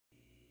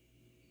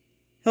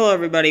Hello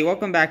everybody,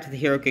 welcome back to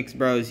the Heroclix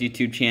Bros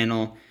YouTube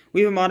channel. We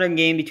have a modern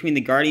game between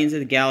the Guardians of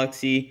the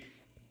Galaxy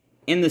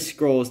and the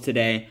Skrulls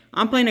today.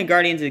 I'm playing a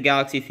Guardians of the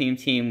Galaxy themed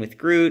team with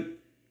Groot,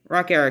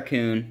 Rocket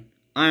Raccoon,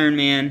 Iron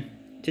Man,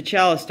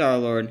 T'Challa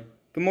Star-Lord,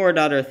 Gamora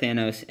Daughter of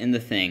Thanos, and The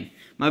Thing.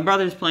 My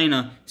brother's playing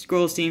a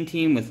Skrulls themed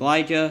team with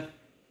Elijah,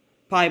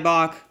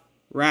 Pybok,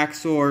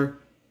 Raxor,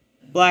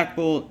 Black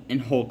Bolt,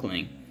 and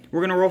Hulkling.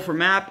 We're going to roll for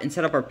map and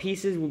set up our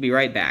pieces. We'll be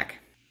right back.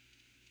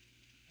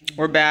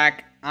 We're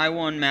back. I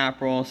won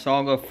map roll, so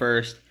I'll go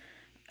first.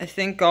 I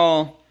think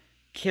I'll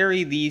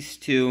carry these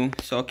two.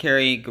 So I'll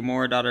carry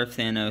Gamora, Daughter of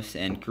Thanos,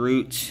 and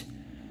Groot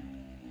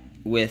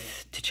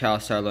with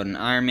T'Challa, Star-Lord, and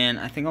Iron Man.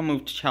 I think I'll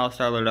move T'Challa,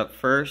 Star-Lord up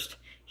first.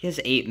 He has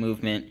 8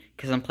 movement,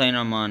 because I'm playing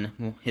him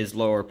on his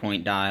lower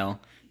point dial.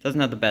 Doesn't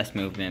have the best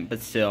movement, but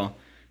still,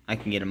 I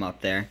can get him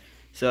up there.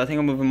 So I think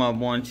I'll move him up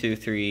 1, 2,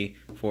 3,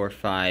 4,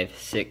 5,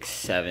 6,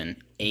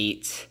 7,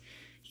 8.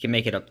 He can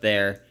make it up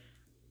there.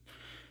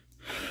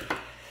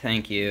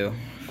 Thank you.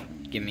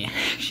 Give me an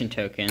action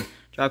token.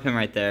 Drop him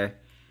right there.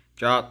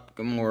 Drop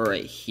Gamora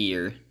right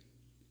here.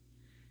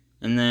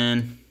 And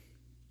then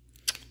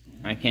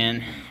I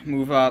can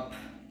move up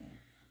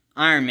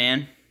Iron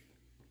Man.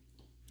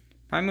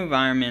 Probably move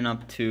Iron Man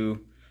up to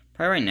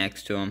probably right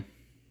next to him.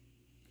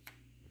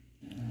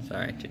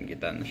 Sorry, I didn't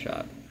get that in the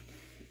shot.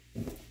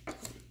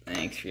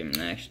 Thanks for giving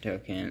an action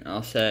token.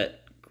 I'll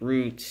set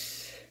Groot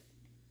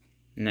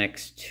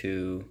next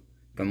to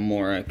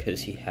Gamora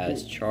because he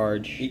has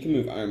charge. You can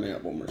move Iron Man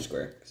up 1 more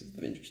square because of the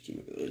Avengers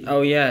team ability.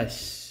 Oh,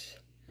 yes.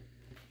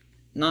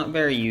 Not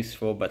very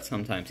useful, but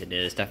sometimes it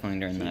is. Definitely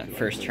during that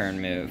first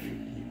turn move.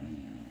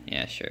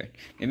 Yeah, sure.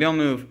 Maybe I'll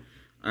move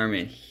Iron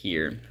Man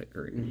here and put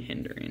Groot in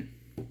hindering.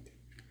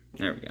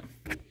 There we go.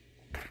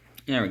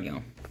 There we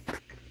go.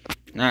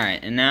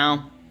 Alright, and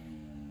now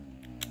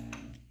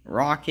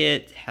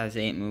Rocket has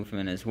 8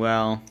 movement as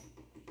well.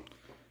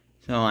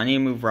 So I need to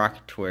move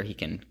Rocket to where he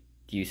can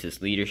use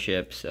his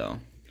leadership, so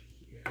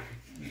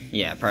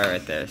yeah, probably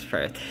right there. It's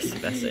probably right there. It's the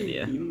best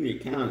idea. You don't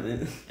need to count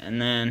it.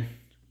 And then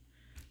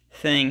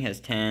Thing has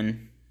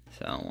 10.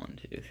 So 1,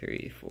 2,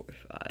 3, 4,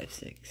 5,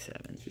 6,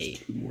 7,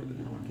 8,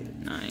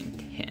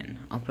 9, 10.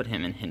 I'll put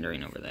him in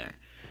hindering over there.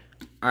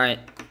 Alright.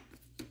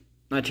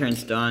 My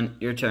turn's done.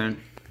 Your turn.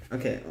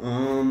 Okay,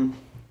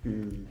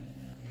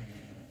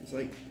 it's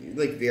like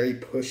very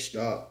pushed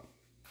up.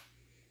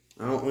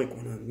 I don't want to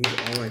move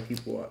all my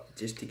people up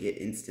just to get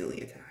instantly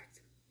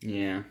attacked.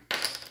 Yeah.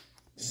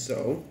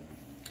 So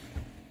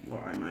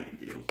what I might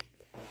do.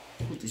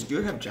 Does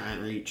Drew have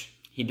giant reach?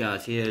 He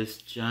does. He has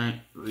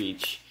giant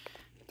reach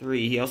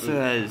 3. He also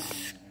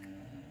has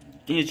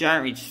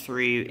giant reach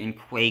 3 in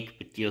Quake,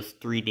 but deals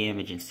 3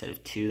 damage instead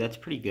of 2. That's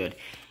pretty good.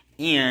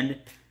 And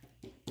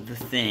the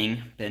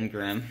Thing, Ben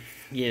Grimm,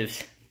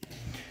 gives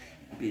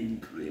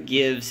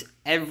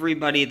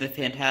everybody the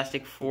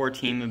Fantastic Four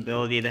team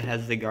ability that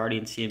has the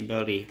Guardians team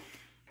ability.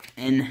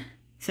 And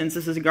since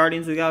this is a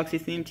Guardians of the Galaxy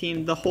themed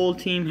team, the whole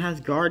team has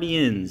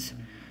Guardians.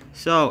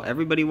 So,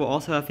 everybody will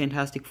also have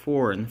Fantastic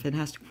Four, and the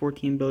Fantastic Four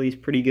team ability is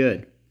pretty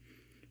good.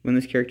 When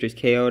this character is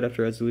KO'd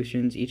after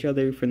resolutions, each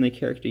other friendly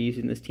character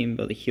using this team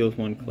ability heals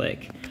 1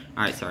 click.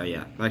 Alright, sorry,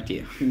 yeah. Back to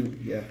you.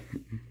 Yeah.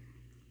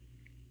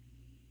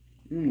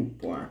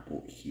 Black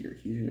Bolt here.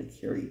 He's gonna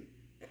carry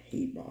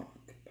Pybok.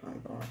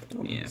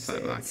 Yeah,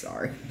 Pybok.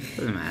 Sorry.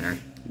 Doesn't matter.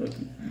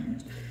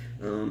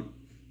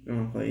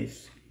 Gonna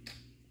place.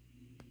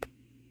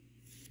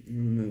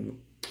 Move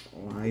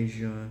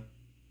Elijah,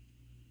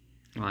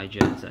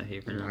 is that how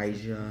you pronounce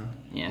it? Elijah.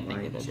 Yeah, I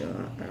think it is. I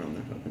don't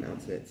know how to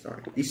pronounce it.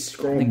 Sorry. These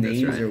Skrull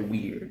names are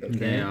weird. Okay.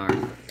 They are.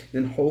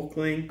 Then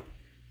Hulkling.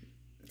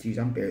 Jeez,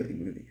 I'm barely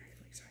moving. I feel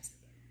like sidestep.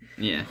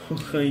 Yeah.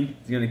 Hulkling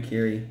is gonna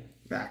carry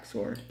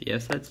Raxor. Do you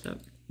have sidestep?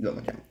 No,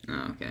 I can't.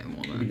 Oh, okay. Well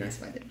It'd be then.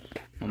 nice if I did.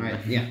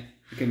 Alright, yeah.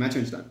 Okay, my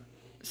turn's done.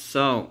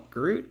 So,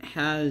 Groot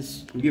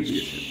has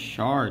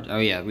charge. Oh,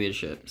 yeah,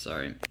 leadership.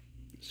 Sorry.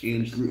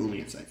 And Groot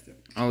only has sidestep.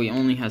 Oh, he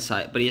only has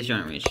side, but he has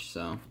giant reach,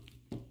 so.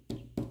 You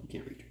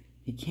can't reach him.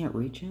 He can't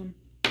reach him?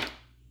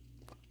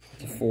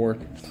 It's a 4.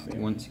 I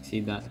wouldn't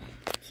succeed that.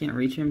 Can't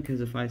reach him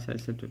because if I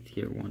sidestepped up to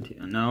here, 1, 2.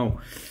 No.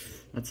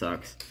 That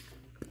sucks.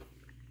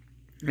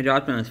 I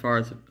dropped him as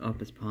far up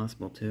as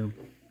possible, too.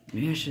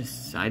 Maybe I should have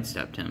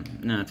sidestepped him.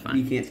 No, it's fine.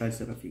 You can't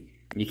sidestep a feet.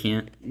 You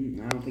can't?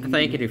 I don't think I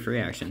thought you could do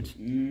free actions.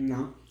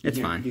 No. It's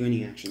You fine. can't do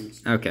any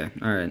actions. Okay,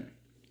 alright.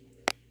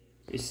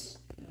 It's,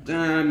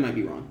 I might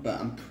be wrong,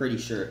 but I'm pretty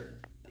sure.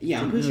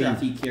 Yeah, I'm pretty sure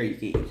after you carry, you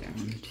can't use 1,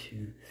 actions.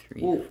 2,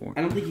 3, Well, 4.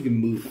 I don't think you can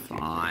move.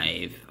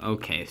 5.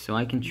 Okay, so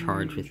I can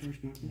charge with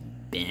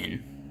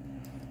Ben.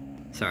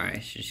 Sorry, I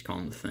should just call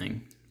him the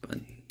Thing, but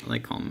I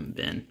like calling him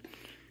Ben.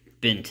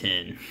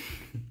 Benton.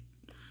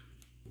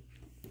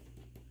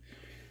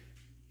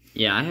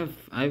 Yeah, I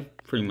have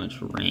pretty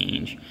much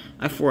range.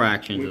 I have 4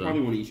 actions. We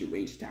probably want to use your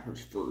range attackers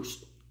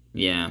first.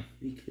 Yeah.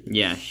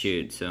 Yeah,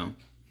 shoot, so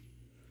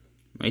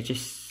I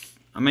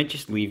might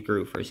just leave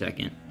Groot for a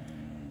second.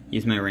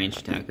 Use my range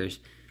attackers.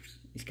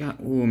 He's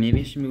got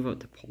maybe I should move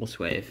up to Pulse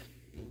Wave.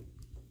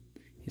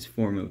 He has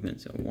 4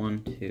 movements, so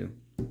 1, 2,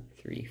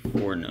 3,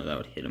 4. No, that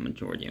would hit a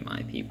majority of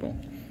my people.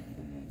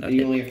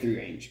 You only have 3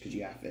 range because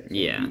you have it.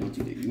 Yeah.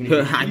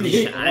 I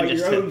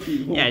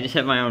just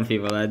hit my own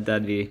people.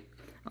 That'd be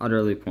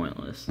utterly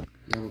pointless.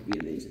 That would be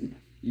amazing.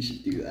 You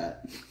should do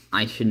that.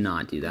 I should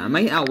not do that. I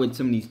might outwit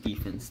somebody's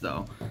defense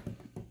though.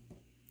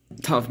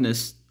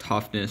 Toughness,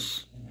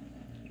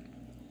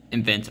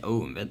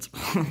 invincible,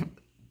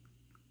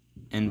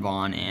 and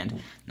Vaughn,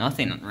 and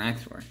nothing on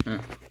Raxor. Huh.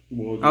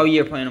 Oh,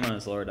 you're playing him on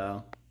his lower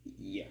dial.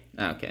 Yeah.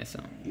 Okay,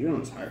 so you're on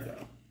his higher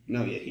dial.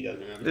 No, yeah, he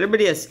doesn't have it.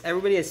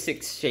 Everybody has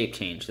 6 shape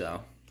change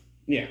though.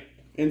 Yeah,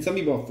 and some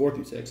people have 4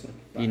 through 6.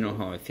 You know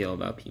how I feel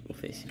about people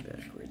facing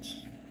backwards.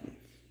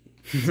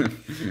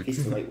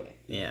 Face the right way.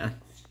 Yeah.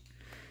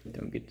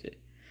 Don't get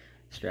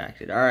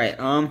distracted. All right.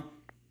 I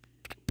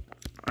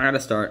gotta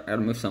start. I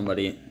gotta move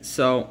somebody.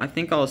 So I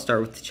think I'll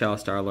start with T'Challa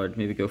Star-Lord.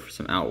 Maybe go for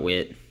some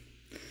outwit.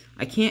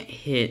 I can't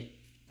hit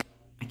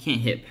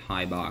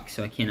high box,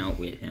 so I can't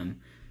outwit him.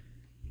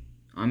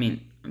 I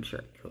mean, I'm sure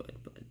I could,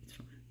 but it's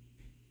fine.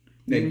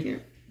 No, you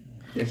can't.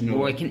 There's no.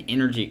 Well, I can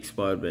energy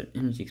explode, but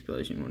energy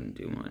explosion wouldn't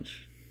do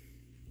much.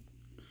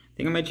 I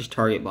think I might just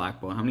target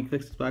Black Bolt. How many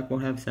clicks does Black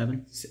Bolt have?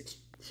 7? 6.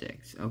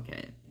 6.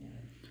 Okay.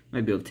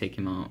 Might be able to take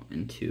him out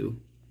in 2.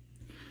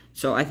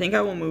 So I think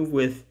I will move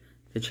with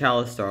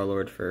T'Challa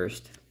Star-Lord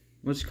first.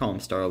 We'll just call him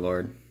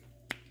Star-Lord.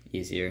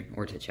 Easier.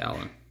 Or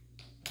T'Challa.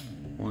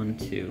 1,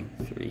 2,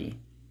 3,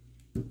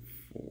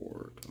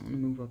 4. Don't want to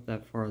move up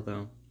that far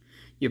though.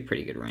 You have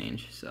pretty good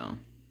range, so.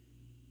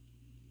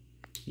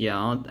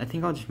 Yeah, I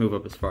think I'll just move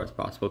up as far as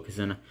possible, because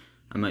then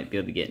I might be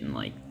able to get in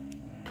like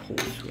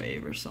Pulse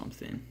Wave or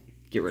something.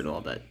 Get rid of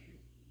all that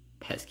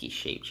pesky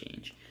shape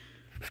change.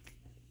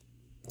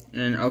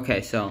 And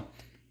okay, so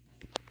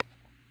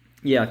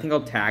yeah, I think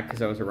I'll attack because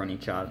that was a running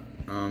shot.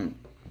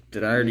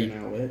 Did I already?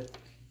 Outwit?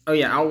 Oh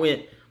yeah,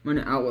 outwit. I'm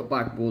gonna outwit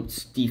Black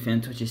Bolt's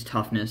defense, which is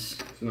toughness.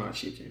 It's not a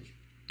shape change.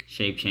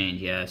 Shape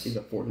change, yes. He's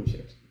a 4 through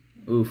 6.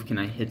 Oof, can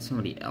I hit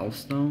somebody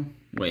else though?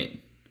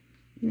 Wait.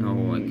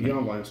 No, I can't. You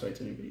don't line sight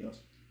to anybody else.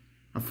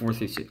 A 4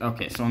 through 6.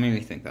 Okay, so let me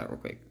rethink that real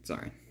quick.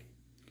 Sorry.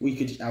 Well, you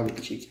could just outwit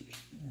the shape change.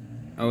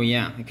 Oh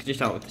yeah, I could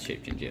just outwit the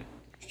shape change, yeah.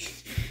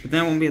 But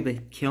then I won't be able to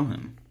kill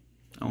him.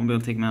 I won't be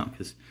able to take him out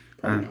because.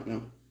 Probably not,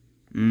 no.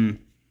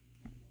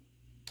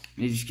 Let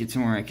me just get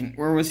somewhere I can.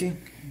 Where was he?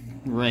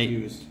 Right. He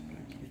was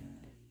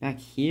back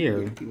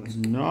here. Yeah, he was.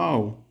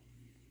 No.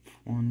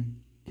 1,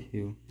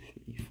 2,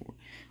 3, 4.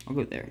 I'll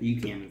go there. You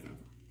can't move over.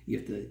 You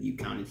have to. You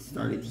counted.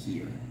 Started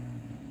here.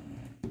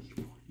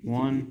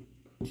 1,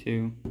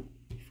 2,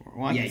 4.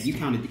 Well, yeah, you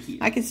counted the here.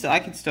 I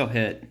can still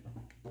hit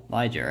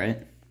Elijah,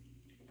 right?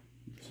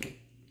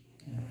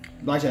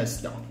 Elijah has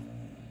stealth.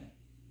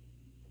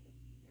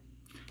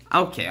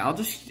 Okay, I'll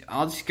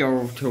just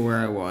go to where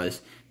I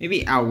was.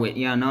 Maybe outwit.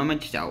 Yeah, no, I might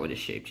just outwit a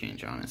shape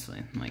change,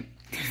 honestly. Like,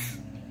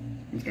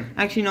 Okay.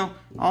 actually, no,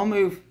 I'll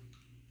move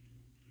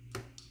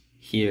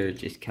here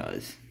just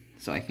cause,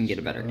 so I can get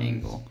a better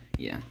angle.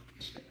 Yeah.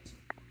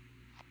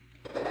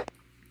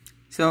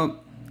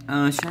 So,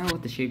 should I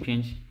with the shape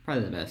change?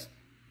 Probably the best.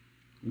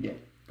 Yeah.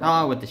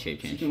 Oh, with the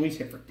shape You change. can at least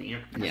hit for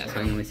damage. Yeah, so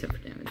I can at least hit for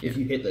damage. Yeah. If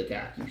you hit the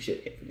attack, you should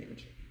hit for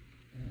damage.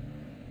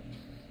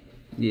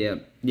 Yeah,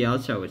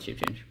 let's try with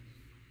shape change.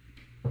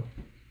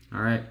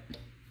 Alright.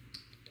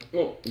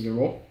 Oh, your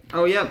roll?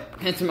 Oh,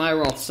 yep. Into my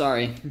roll.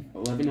 Sorry.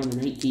 11 on the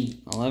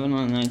 19. 11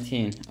 on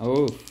 19.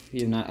 Oh,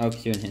 you're not. Oh,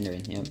 because you're in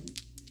hindering. Yep.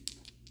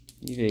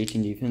 You have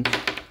 18 defense.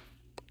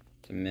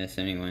 It's a miss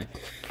anyway.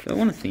 So I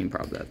want to theme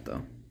prop that,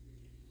 though.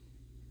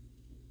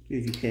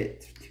 If you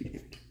hit, 2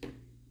 damage.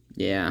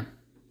 Yeah.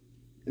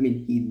 I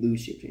mean, he'd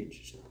lose shape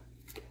change. So.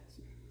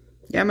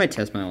 Yeah, I might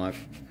test my luck.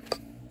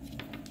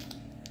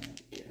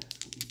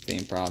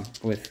 Theme prop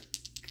with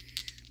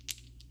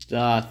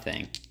the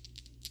thing.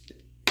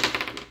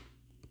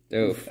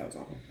 Oof. That was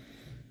awful.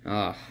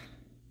 Oh,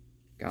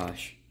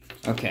 gosh.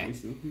 Okay.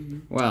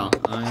 Well,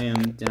 I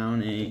am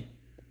down a.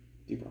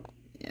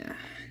 Yeah.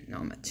 No,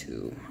 I'm at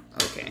 2.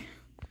 Okay.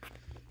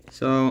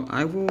 So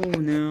I will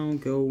now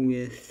go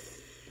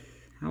with.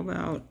 How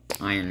about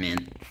Iron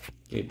Man?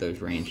 Get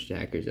those ranged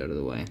attackers out of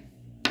the way.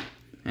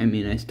 I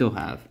mean, I still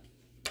have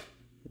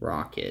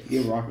Rocket. You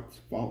have Rocket's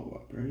follow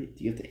up, right?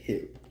 Do you have to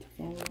hit to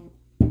follow up?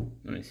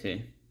 Let me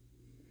see.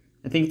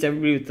 I think it's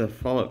everybody with the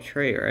follow-up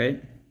trait,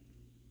 right?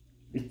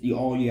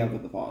 All you have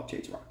with the follow-up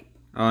trait is Rocket.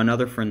 Oh,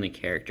 another friendly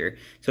character.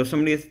 So if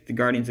somebody with the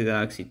Guardians of the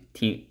Galaxy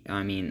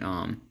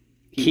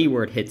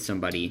keyword hits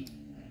somebody,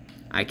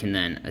 I can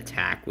then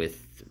attack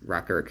with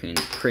Rocket Raccoon's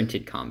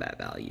printed combat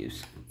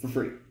values. For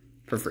free.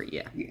 For free,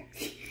 yeah. Yeah.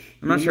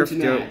 I'm not sure if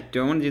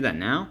do I want to do that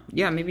now?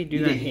 Yeah, maybe do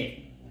you that. Didn't hit.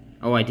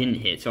 Oh, I didn't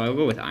hit, so I'll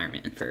go with Iron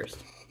Man first.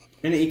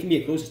 And it can be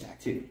a close attack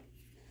too.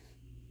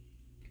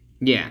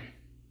 Yeah.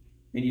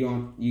 And you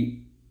don't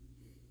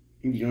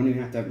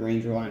even have to have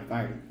range or line of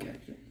fire to get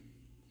it.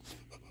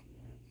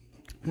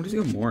 What does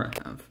Gamora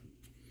have?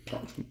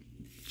 Charge.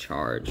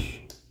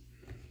 Charge.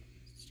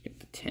 Let's get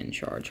the 10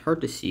 charge.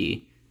 Hard to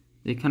see.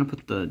 They kind of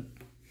put the.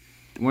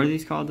 What are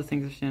these called? The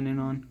things they're standing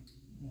on?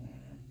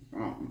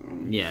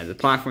 Yeah, the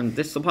platform.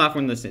 This is the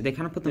platform. They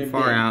kind of put them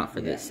far out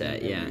for this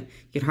set. Yeah,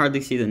 you can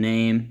hardly see the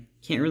name.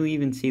 Can't really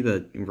even see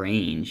the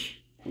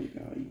range.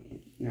 Yeah,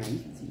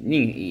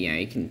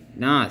 you can.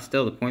 Nah,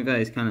 still the point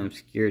value is kind of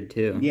obscured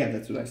too. Yeah,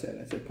 that's what I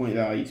said. I said point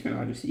value is kind of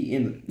hard to see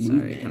in the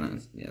Sorry, kind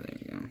of. Yeah, there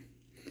you go.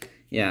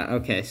 Yeah.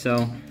 Okay,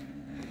 so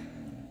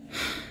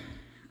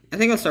I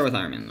think I'll start with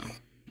Iron Man though.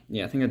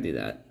 Yeah, I think I'll do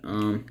that.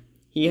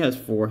 He has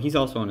 4. He's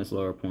also on his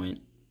lower point,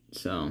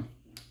 so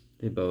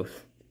they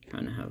both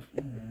kind of have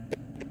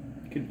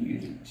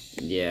confusing.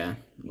 Yeah,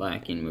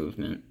 lacking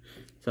movement.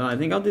 So I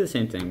think I'll do the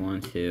same thing.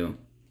 1, 2,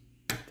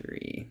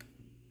 3.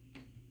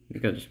 I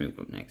think I'll just move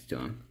up next to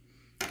him.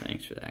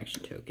 Thanks for the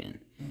action token.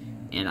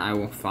 And I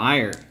will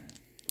fire.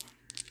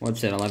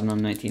 What's it, 11 on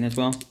 19 as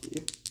well?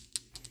 Yep.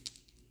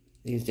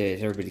 These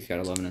days, everybody's got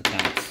 11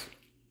 attacks.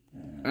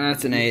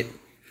 That's an 8.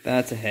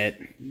 That's a hit.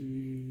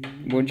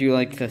 Would you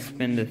like to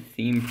spend a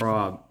theme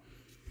prob?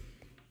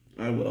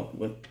 I will,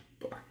 with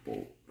Black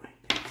Bolt.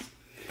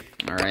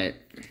 Alright.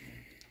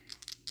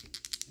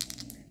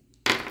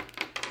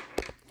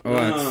 Oh,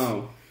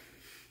 wow.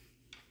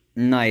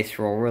 Nice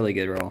roll. Really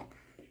good roll.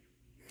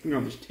 I think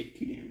I'll just take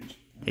 2 damage.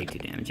 Take 2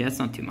 damage. Yeah, that's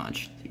not too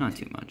much. Not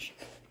too much.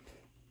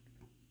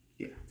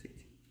 Yeah, take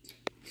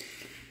 2.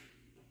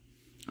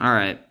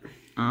 Alright.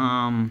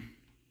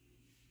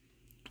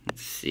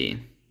 Let's see.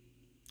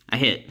 I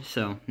hit,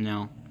 so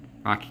now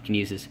Rocky can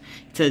use this.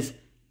 It says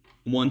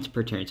once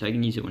per turn, so I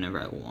can use it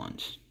whenever I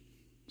want.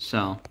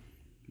 So.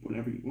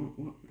 Whenever you want.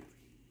 What?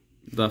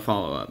 The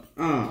follow-up.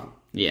 Oh.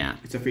 Yeah.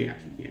 It's a free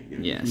action.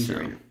 Yeah, so.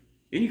 Right,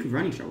 and you can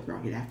running shot with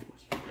Rocket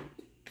afterwards.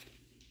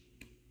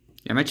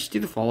 Yeah, I might just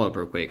do the follow-up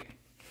real quick.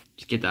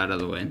 Just get that out of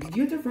the way. Do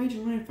you have the range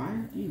of line of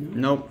fire? Do you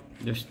know? Nope.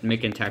 Just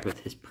make an attack with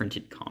his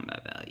printed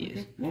combat values.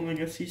 Okay. Well, I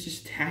guess he's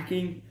just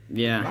attacking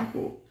Black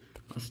Bolt.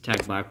 Let's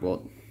attack Black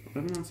Bolt.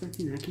 11 on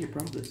 17. I can't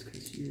prob this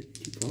because you're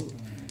too close.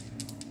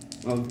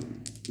 Oh,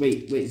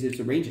 wait. Is it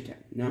a range attack?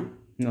 No?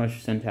 No, it's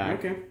just an attack.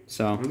 Okay.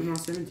 So. 11 on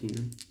 17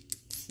 then.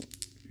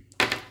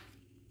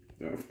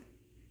 Oh.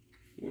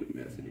 What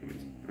mess of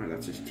damage. Alright,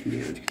 that's just 2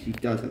 damage because he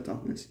does have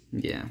toughness.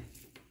 Yeah.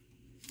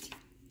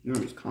 No,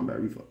 just combat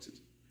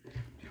reflexes.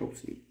 Which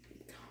helps me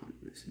a ton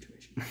in this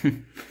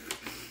situation.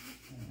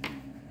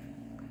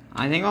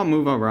 I think I'll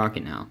move up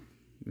Rocket now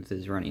with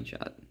his running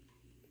shot.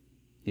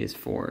 He has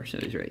 4, so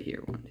he's right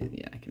here. 1, 2,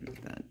 yeah, I can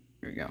make that.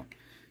 There we go.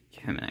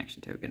 Give him an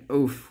action token.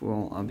 Oof,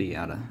 well, I'll be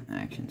out of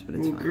actions, but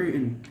it's fine. Groot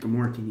and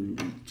Gamora can even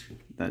reach.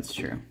 That's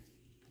true.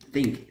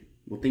 Think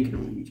can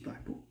only reach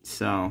Black Bolt.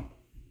 So,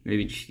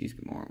 maybe just use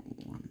Gamora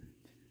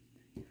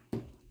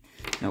 1.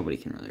 Nobody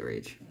can really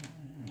reach.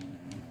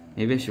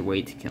 Maybe I should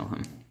wait to kill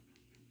him.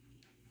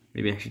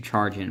 Maybe I should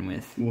charge in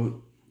with...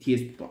 Well, he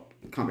has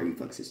combat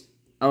reflexes.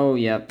 Oh,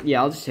 yeah.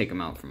 Yeah, I'll just take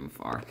him out from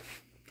afar.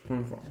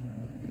 From afar.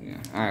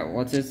 Yeah. Alright,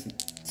 what's this?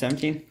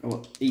 17? Oh,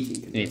 well,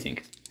 18. 18.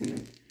 Yeah,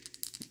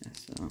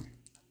 so...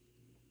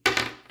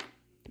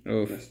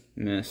 Oof,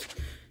 missed.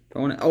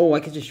 I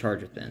could just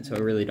charge with Ben, so I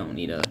really don't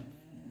need a...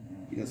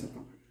 He does have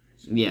combat.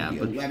 So yeah,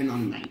 but... 11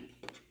 on 9.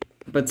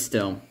 But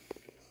still.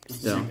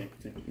 Same.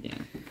 Yeah.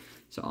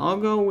 So I'll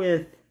go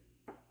with...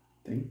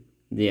 Thing?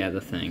 Yeah,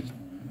 the thing.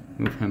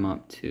 Move him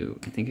up to...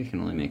 I think I can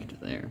only make it to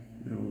there.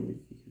 No,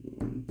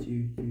 1,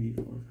 2, 3,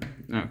 4,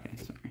 5. Okay,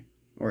 sorry.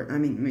 Or, I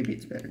mean, maybe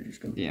it's better to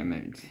just go... Yeah,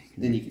 maybe.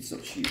 Then you can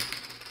still shoot.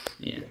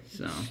 Yeah,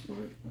 so...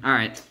 Smart.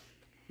 Alright.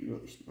 You're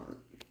really smart.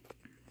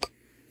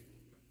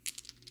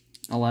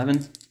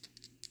 11.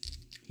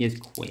 He has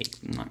Quake.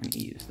 I'm not going to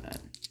use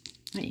that.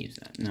 I might use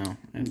that. No.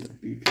 I have to...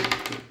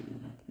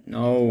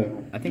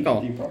 No. I think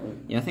I'll...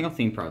 Yeah, I think I'll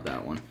theme prod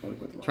that one.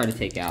 Try to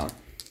take out.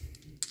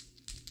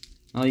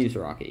 I'll use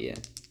Rocket, yeah.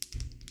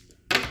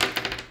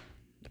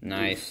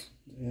 Nice.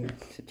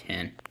 It's a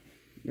 10.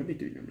 That'd be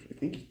 3 numbers. I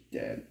think he's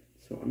dead.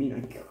 So, I mean,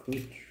 I could try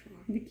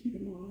to keep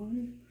him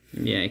alive.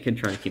 Yeah, I could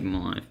try to keep him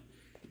alive.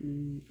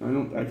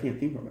 I can't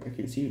think about it. I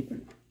can't see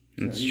anything.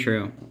 That's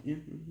true. Yeah.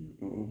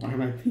 Why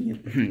am I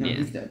thinking? No, yeah.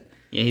 He's dead.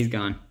 Yeah, he's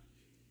gone.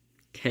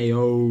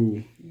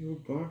 KO. Real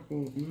Black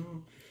Bolt,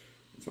 no.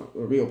 It's not a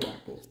real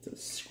Black Bolt. It's a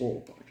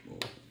Skrull Black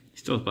Bolt. He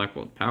still has Black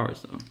Bolt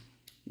powers, though.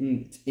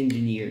 It's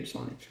engineered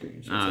Sonic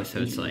screen.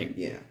 So it's like...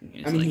 Yeah.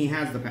 It's I mean, like, he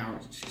has the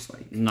powers. It's just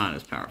like... Not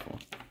as powerful.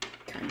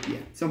 Kind of, yeah.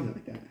 Something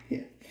like that.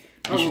 Yeah.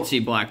 You should see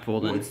Black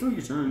Bolt in it's still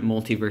your turn.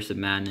 Multiverse of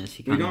Madness.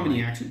 We don't have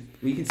any action.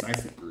 We can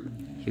sidestep Groot.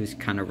 He was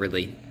kind of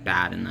really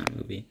bad in that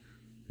movie.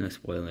 No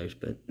spoilers,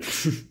 but...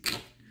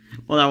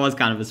 well, that was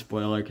kind of a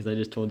spoiler, because I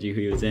just told you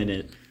who was in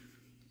it.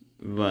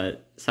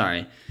 But,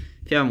 sorry.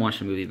 If you haven't watched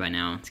the movie by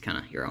now, it's kind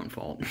of your own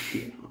fault.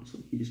 Yeah,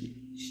 honestly. You just need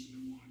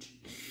to watch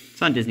it.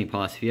 It's on Disney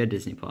Plus, if you had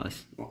Disney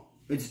Plus. Well,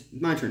 it's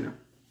my turn now.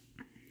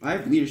 I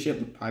have leadership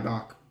with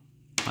Pybok.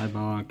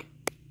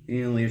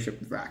 And leadership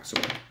with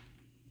Raxor.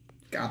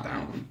 Got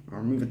that one. I'll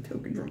remove a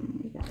token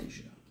from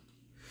Elijah.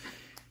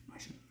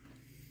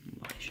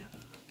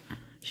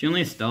 She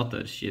only has stealth, though.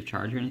 Does she have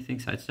charge or anything?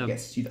 Sidestep?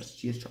 Yes, she does.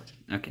 She has charge.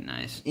 Okay,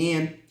 nice.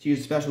 And she has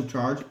a special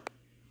charge.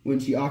 When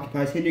she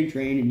occupies hindering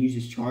terrain and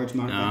uses charge,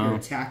 modify her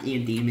attack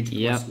and damage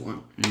plus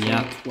 1.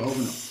 Yep. 12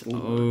 and a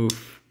 4.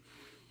 Oof.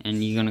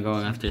 And you're gonna go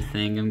after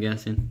Thing, I'm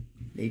guessing?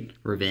 Maybe.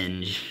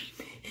 Revenge.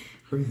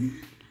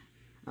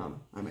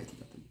 I might take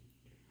that thing.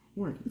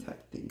 Or I can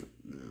attack the thing.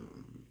 No.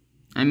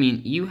 I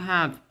mean, you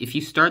have... If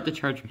you start the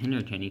charge from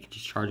Hinderton, you can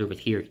just charge over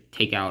here,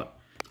 take out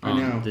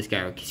this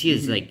guy. Because he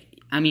is, like...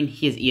 I mean,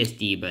 he has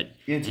ESD, but...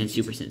 and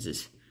Super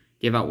Senses. Do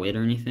you have Outwit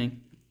or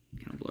anything?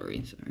 Kind of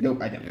blurry, sorry.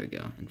 Nope, I don't. There we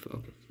go. And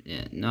focus.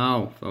 Yeah,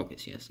 no.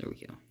 Focus, yes. There we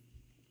go.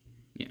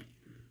 Yeah.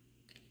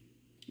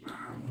 I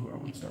don't know who I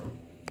want to start with.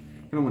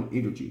 I don't want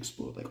Energy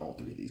Explode like all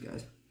three of these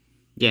guys.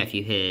 Yeah, if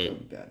you That hit...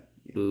 would be bad.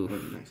 Yeah, Oof. that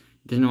would be nice.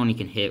 There's no one you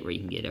can hit where you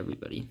can get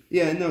everybody.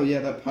 Yeah, no, yeah,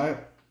 that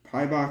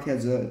Pybok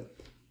has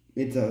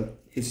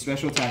his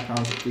special attack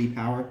power is 3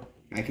 power.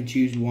 I can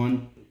choose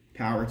 1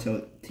 power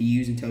to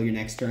use until your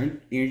next turn.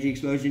 Energy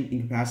Explosion,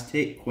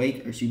 Incapacitate,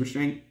 Quake, or Super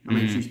Strength. I'm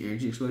going to choose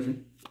Energy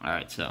Explosion.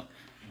 Alright, so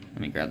let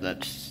me grab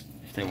that just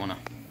if they wanna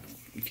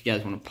if you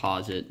guys wanna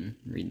pause it and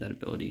read that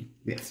ability.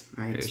 Yes,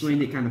 I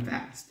explained it kind of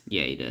fast.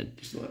 Yeah, you did.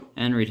 Just a little.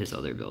 And read his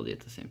other ability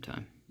at the same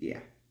time. Yeah.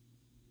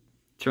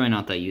 It's really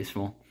not that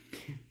useful.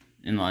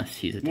 Unless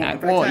he's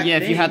attacked. Well, Well, yeah,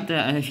 if you have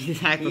to if you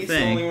attack the He's the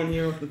Thing. only one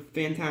here with the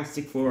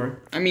fantastic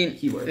floor. I mean,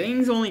 Keyword.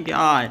 Thing's only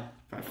got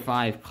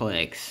 5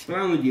 clicks. But I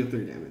only deal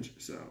 3 damage,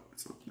 so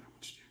it's not that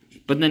much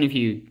damage. But then if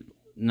you...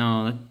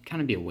 No, that'd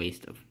kind of be a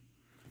waste of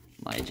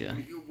Elijah.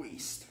 You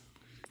waste.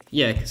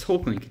 Yeah, because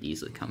Hulkling could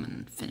easily come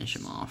and finish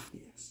him off.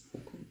 Yes.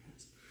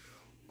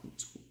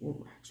 Or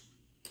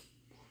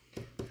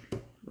Raxor.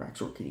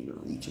 Raxor can't even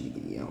reach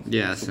anybody else.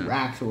 Yeah, so...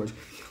 Raxor's...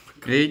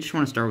 They just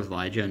want to start with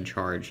Elijah and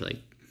charge, like...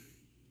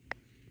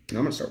 No,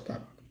 I'm going to start with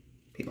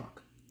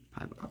Pybok.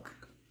 Pybok.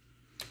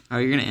 Oh,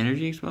 you're going to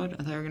Energy Explode?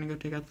 I thought you were going to go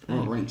take out the Thing.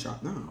 Oh, range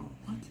shot. No.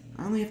 What?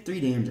 I only have 3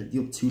 damage. I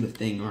deal 2 to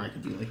Thing, or I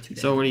could do like 2 damage.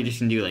 So what are you just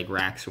going to do, like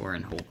Raxor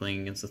and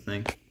Hulkling against the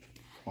Thing?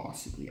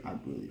 Possibly. I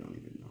really don't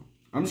even know.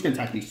 I'm just going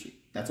to attack these 2.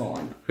 That's all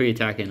I know. Who are you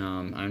attacking,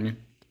 Iron Man?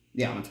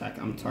 Yeah, I'm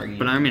targeting.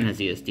 But Iron Man has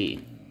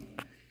ESD.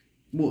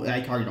 Well,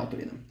 I target all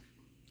 3 of them.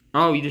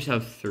 Oh, you just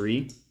have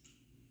 3?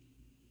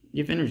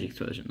 You have Energy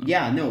Explosion, though.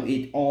 Yeah, no.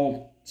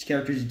 All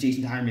characters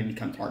adjacent to Iron Man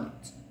become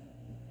targets.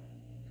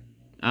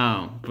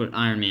 Oh, but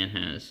Iron Man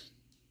has...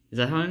 Is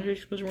that how Energy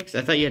Explosion works?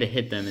 I thought you had to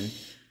hit them and...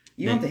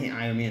 You don't have to hit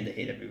Iron Man to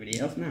hit everybody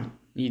else, no.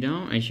 You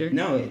don't? Are you sure?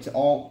 No, it's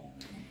all...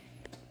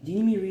 Do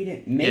you need me to read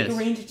it? Make a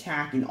ranged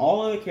attack, and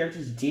all other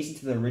characters adjacent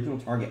to the original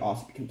target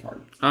also become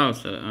targets. Oh,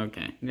 so,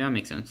 okay. Yeah, that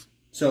makes sense.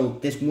 So,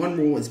 this one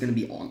rule is going to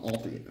be on all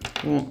 3 of them.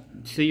 Well,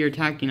 so you're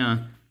attacking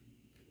a...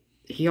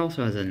 He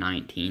also has a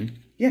 19.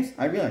 Yes,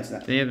 I realize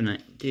that. They have a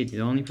 9... Dude,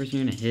 the only person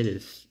you're going to hit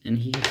is... And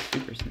he has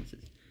Super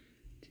Senses.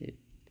 2,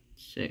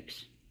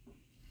 6.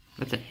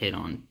 That's a hit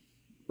on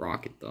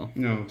Rocket, though.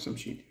 No, some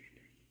shit.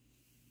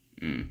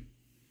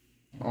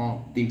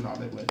 All Theme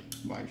Prophet with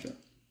Wire Shot.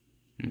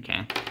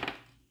 Okay.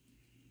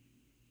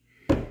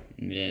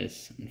 It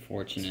is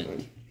unfortunate.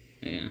 So,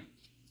 yeah.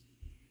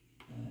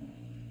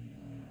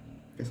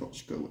 Guess I'll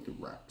just go with the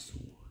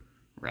Raxor.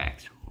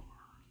 Raxor.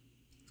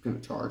 It's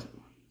going to charge.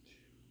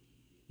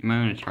 You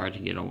might want to charge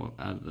and get out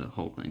of the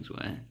Hulkling's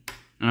way.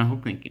 And a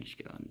Hulkling can just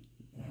go.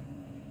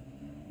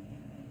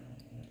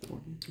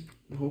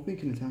 The Hulkling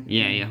can attack.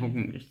 Yeah,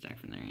 Hulkling can just attack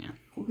from there, yeah.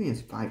 Hulkling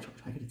has 5 charge.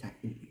 I could attack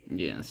anything.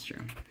 Yeah, that's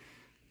true.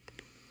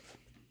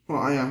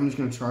 Well, I'm just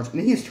going to charge.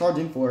 And he has charge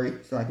and flurry,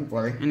 so I can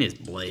flurry. And he has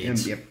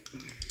blades. Yep.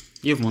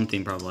 You have 1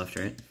 Theme Prop left,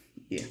 right?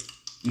 Yeah.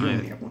 You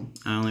only have 1.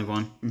 I only have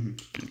 1?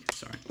 Mm-hmm. Okay,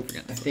 sorry. I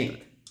forgot I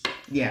think.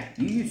 Yeah,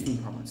 you used Theme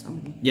Prop on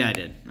somebody. Yeah, I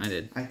did. I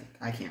think.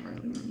 I can't really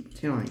remember.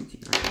 10 on 18.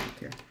 I don't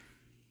care.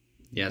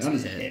 Yeah,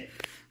 that's a hit.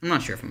 I'm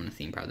not sure if I'm going to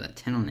Theme Prop that.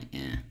 10 on it,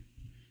 yeah.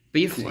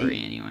 But you have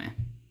flurry anyway.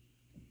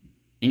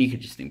 And you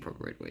could just Theme Prop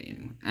right away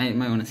anyway. I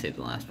might want to save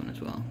the last one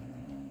as well.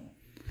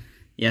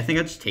 Yeah, I think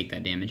I'll just take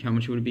that damage. How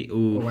much would it be?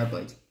 Ooh. Oh, White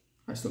Blades.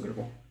 I still get a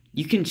roll.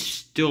 You can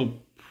still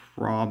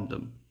prob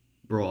the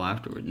roll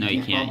afterward. No,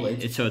 you can't.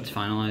 So it's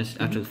finalized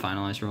after the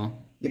finalized roll?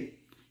 Yep.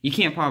 You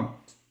can't prob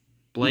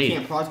blades. You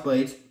can't prob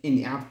blades.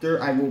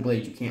 After I roll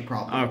blades, you can't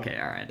prob blades. Okay,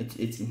 alright.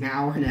 It's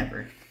now or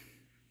never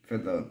for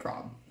the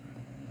prob.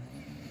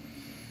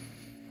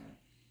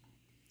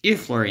 You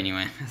have flurry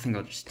anyway. I think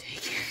I'll just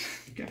take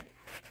it. Okay.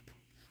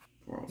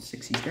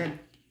 6, he's dead.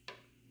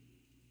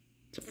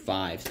 It's a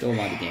 5. Still a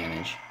lot of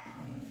damage.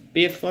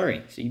 But you have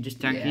flurry, so you just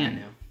attack I in.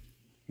 know.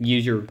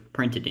 Use your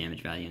printed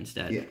damage value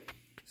instead. Yeah.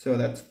 So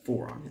that's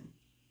 4 on him.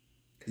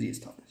 Because he is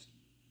toughest.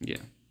 Yeah.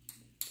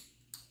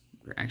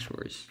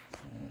 Raxor's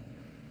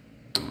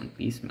on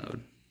beast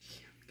mode.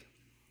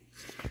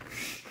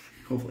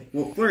 Hopefully.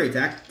 Well, flurry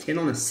attack. 10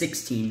 on a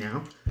 16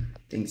 now.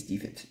 Thing's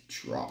defense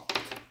dropped.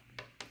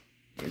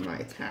 And my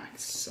attack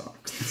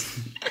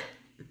sucks.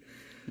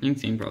 You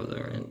can probably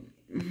alright.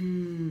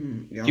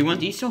 Yeah,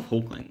 Do you still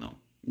Hulkling though?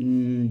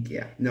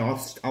 Yeah. No,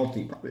 I'll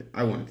Theme Prop it.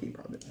 I want to Theme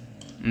Prop it.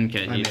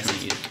 Okay, you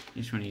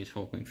just want to use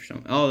Hulkling for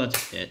something. Oh,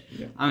 that's it.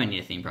 Yeah. I'm gonna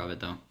need a Theme Prop it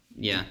though.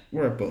 Yeah.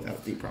 We're both out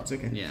of Theme Props,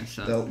 okay. Yeah,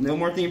 so no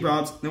more Theme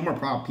Props, no more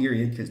prop,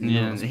 period, because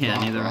neither of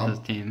us has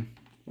team.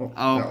 Well,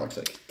 oh. that looks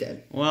like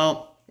dead.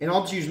 Well. And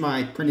I'll choose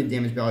my printed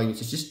damage value, which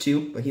is just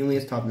 2, but he only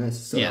has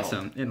toughness, so yeah,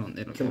 so it'll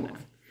kill him matter.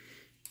 off.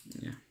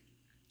 Yeah.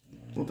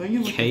 Well, don't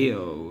you look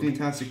KO'd.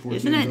 Fantastic Four?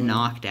 Isn't it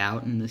knocked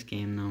out in this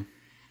game, though?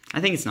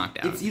 I think it's knocked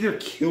out. It's either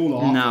killed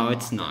off No, or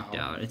it's knocked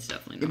out. It's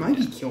definitely It knocked out.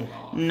 might be killed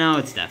off. No,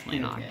 it's definitely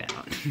knocked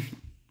out.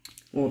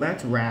 Well,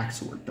 that's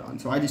Rack's work done.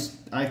 So I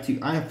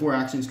have 4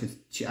 actions because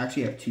she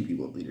actually have 2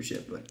 people of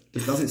leadership, but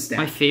it doesn't stack.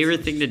 My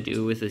favorite thing to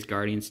do with this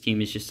Guardians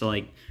team is just to,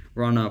 like,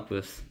 run up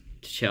with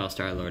T'Challa,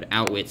 Star-Lord,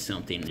 outwit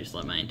something, and just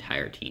let my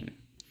entire team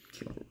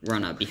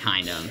run up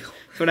behind them.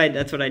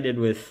 That's what I did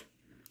with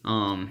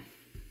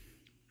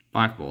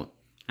Black Bolt.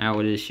 I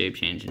outwitted his shape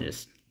change and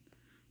just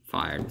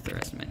fired with the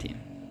rest of my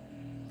team.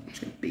 I'm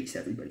just gonna base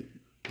everybody.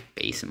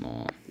 Base them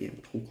all. Yeah,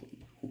 hopefully.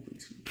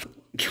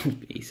 Go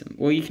base them.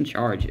 Well, you can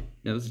charge it.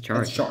 That was a charge.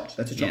 That's a charge.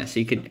 That's a charge. Yeah, so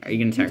you could. Are you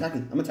gonna attack?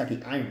 I'm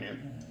attacking Iron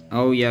Man.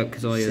 Oh yeah,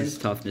 because all he has is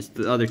toughness.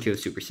 The other 2 have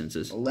super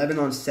senses. 11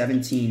 on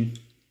 17.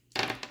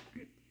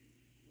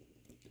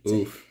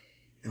 Oof.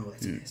 No,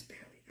 that's a miss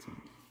barely.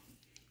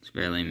 It's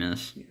barely a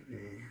miss. Yeah.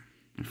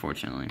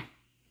 Unfortunately.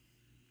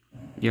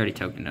 You already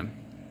tokened him.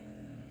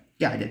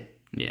 Yeah, I did.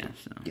 Yeah,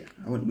 so. Yeah,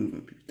 I wouldn't move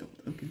him if he was double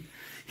token.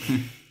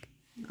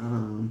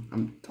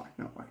 I'm talking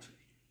about Wax.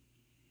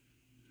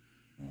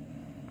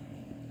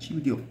 She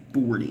would deal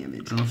 4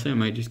 damage. Honestly, I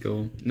might just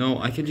go... No,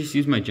 I could just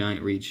use my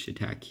Giant Reach to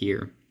attack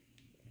here.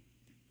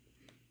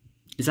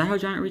 Is that how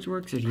Giant Reach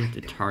works, or do you have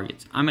to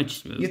target? I might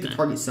just move. You have to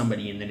target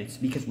somebody, and then it's...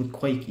 Because with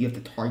Quake, you have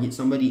to target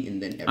somebody,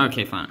 and then...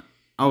 Okay, fine.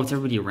 Oh, it's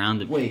everybody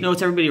around it. Wait. No,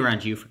 it's everybody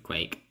around you for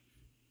Quake.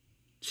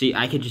 See,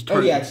 I could just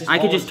target... I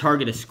could just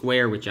target a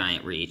square with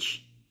Giant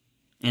Reach,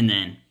 and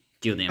then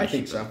deal damage. I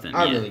think so. Then,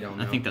 I really don't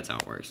know. I think that's how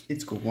it works.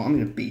 It's cool. Well, I'm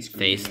going to base...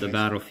 Face the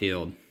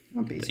battlefield.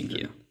 I'm basing Thank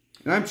you.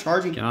 And I'm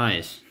charging...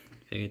 Guys,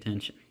 pay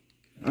attention.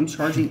 I'm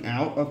charging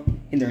out of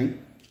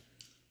hindering.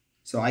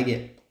 So I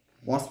get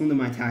 +1 to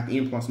my attack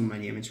and +1 to my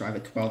damage. So I have a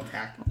 12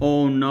 attack.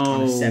 Oh no.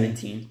 On a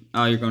 17.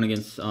 Oh, you're going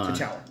against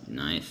T'Challa.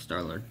 Nice,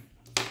 Star-Lord.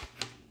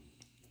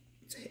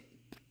 It's a hit.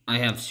 I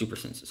have super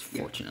senses,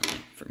 fortunately,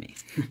 for me.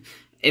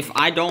 If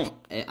I don't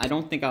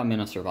think I'm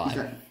gonna survive.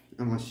 Okay.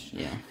 Unless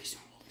yeah.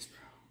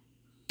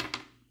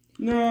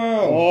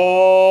 No.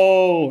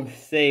 Oh,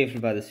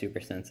 saved by the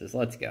super senses.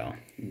 Let's go.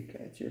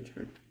 Okay, it's your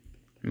turn.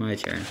 My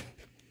turn.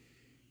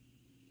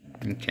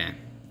 Okay.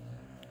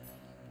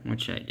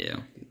 What should I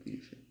do?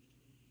 Leadership.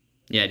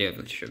 Yeah, I do have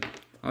leadership.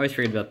 I always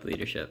forget about the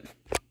leadership.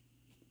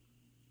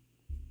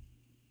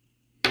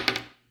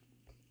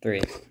 3.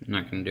 I'm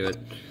not gonna do it.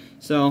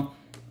 So,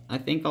 I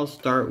think I'll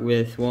start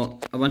with, well,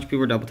 a bunch of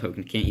people are double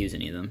token, can't use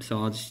any of them.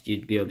 So I'll just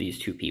be able to use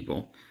 2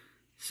 people.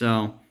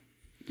 So.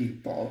 You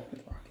can follow up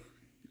with rocket.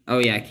 Oh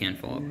yeah, I can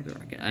follow up with the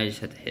rocket. I just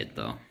had to hit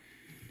though.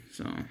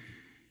 So.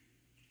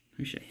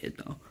 Who should I hit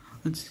though?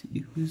 Let's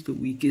see, who's the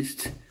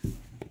weakest?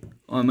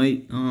 Oh, I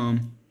might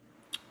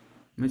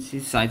see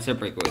sidestep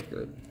breakaway.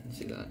 Good. Let's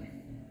see that.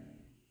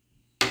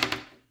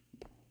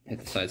 Hit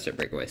the sidestep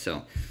breakaway. So,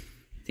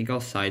 I think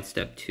I'll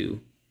sidestep 2.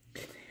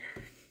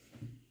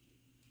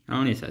 I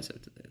don't need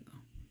sidestep to there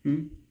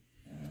though.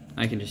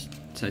 I can just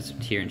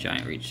sidestep here and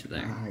Giant Reach to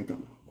there. I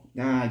don't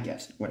know. I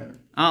guess whatever.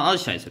 I'll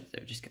just sidestep to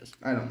there just because.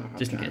 I don't know how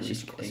just in case.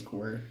 Just in case. Quake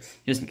works.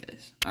 Just in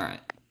case. All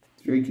right.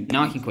 It's very convenient.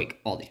 Now I can Quake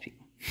all these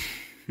people.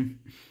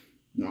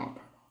 No.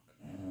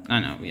 I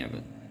know, yeah,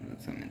 but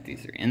that's only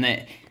 3. And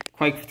they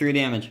Quake for 3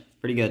 damage.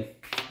 Pretty good.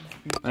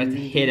 I have to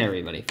hit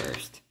everybody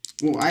first.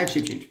 Well, I have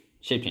shape change.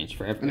 Shape change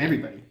for everybody. On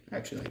everybody,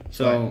 actually.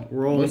 So,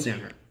 roll. Mostly on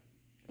her.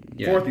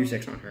 Yeah. 4 through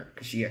 6 on her,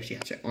 because she actually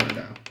has it on her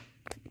dial.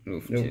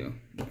 Move Nope. 2.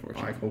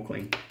 Alright, whole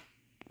clean.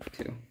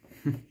 2.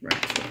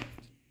 Right, so.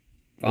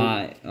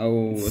 5.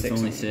 Oh, it's 6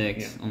 only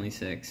 6. yeah. Only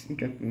 6.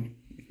 Okay, well,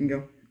 you can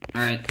go.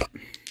 Alright.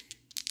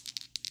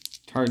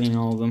 Targeting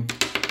all of them.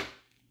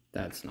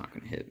 That's not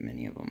going to hit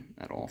many of them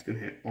at all. It's going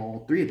to hit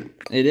all 3 of them.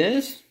 It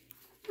is?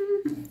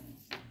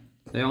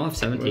 They all have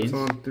 17.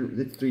 Well,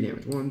 it's 3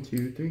 damage. 1,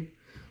 2, 3.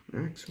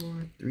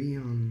 Actually, 3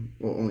 on...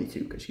 Well, only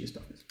 2, because she has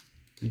toughness.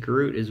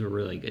 Groot is a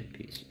really good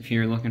piece. If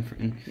you're looking for...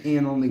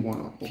 And only 1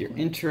 on If you're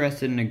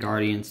interested in a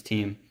Guardians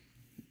team,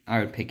 I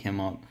would pick him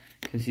up.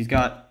 Because he's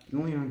got...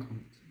 Only on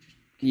comments.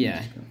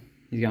 Yeah.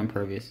 He's got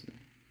Impervious.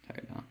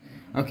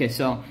 Okay,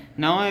 so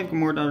now I have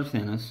Gamora Daughter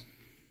Thanos.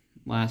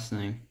 Last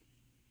thing.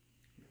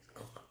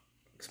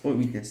 Exploit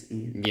weakness.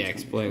 And Yeah,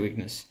 exploit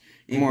weakness.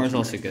 Gamora is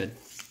also good.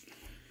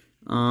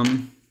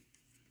 Who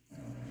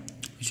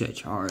should I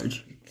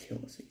charge? Kill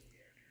us.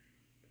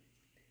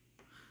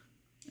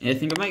 I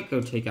think I might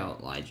go take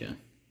out Elijah.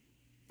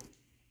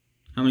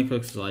 How many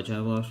clicks does Elijah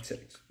have left?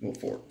 6. Well,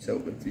 4. So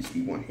it would just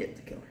be 1 hit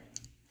to kill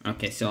her.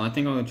 Okay, so I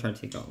think I'm going to try to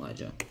take out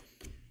Elijah.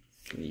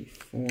 3,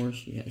 4.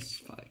 She has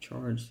 5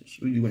 charge.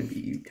 So You wouldn't be.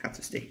 You have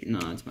to stay here.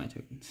 No, it's my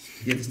tokens.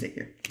 You have to stay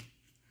here.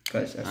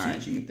 Because as soon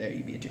as you get there,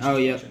 you'd be adjacent. Oh,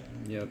 yep.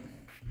 Yep.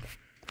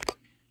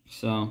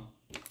 So,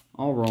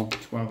 I'll roll.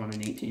 12 on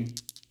an 18.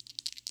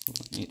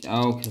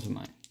 Oh, because of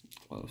my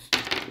close.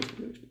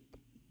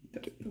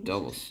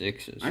 Double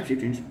 6s. I have shape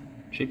change.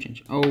 Shape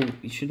change. Oh,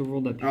 you should have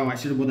rolled that. Oh, I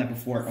should have rolled that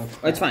before.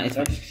 Oh, it's fine. It's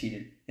I fine.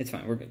 succeeded. It's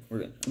fine. We're good. We're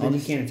good. Then you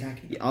can't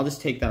attack me. I'll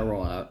just take that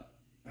roll out.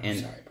 I'm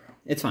sorry, bro.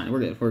 It's fine. We're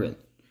good. We're good.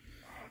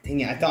 Dang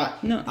it, I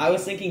thought... No. I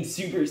was thinking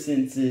super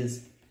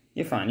senses.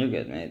 You're fine. You're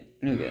good, mate.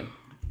 You're good.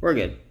 We're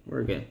good.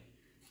 We're good.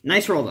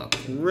 Nice roll, though.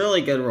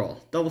 Really good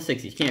roll. Double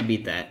 60s. Can't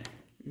beat that.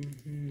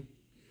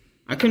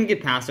 I couldn't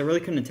get past. I really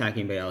couldn't attack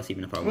anybody else,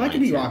 even if I wanted to. Well, that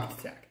could be Rocket's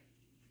attack.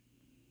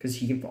 Because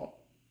he can fall.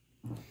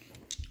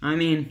 I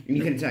mean... And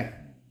you can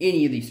attack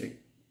any of these three.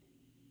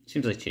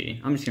 Seems like cheating.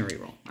 I'm just going to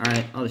reroll.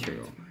 Alright, I'll just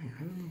reroll.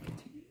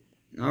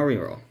 I'll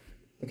reroll.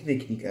 Okay,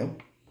 can you go?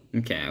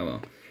 Okay, I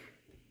will.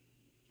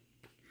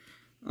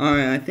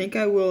 Alright, I think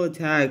I will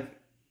attack...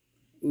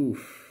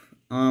 Oof.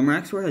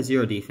 Raxor has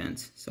 0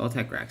 defense, so I'll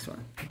attack Raxor.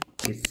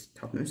 It's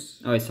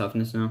toughness. Oh, it's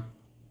toughness now?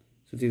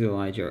 So it's either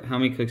Elijah or... How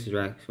many clicks does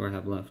Raxor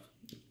have left?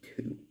 2.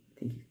 I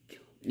think you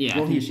killed him. Yeah.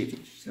 Well, he's shape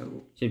change,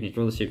 so... Shape change.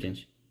 Roll the shape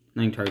change.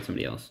 Now you can target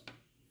somebody else.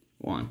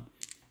 1.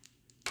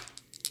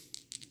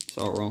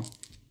 So I'll roll.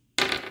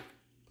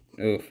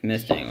 Oof,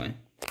 missed anyway.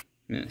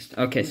 Missed.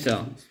 Okay,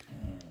 so...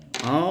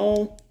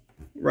 I'll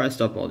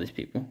rest up all these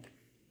people.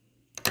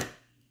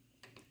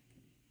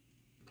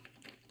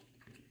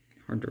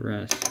 Hard to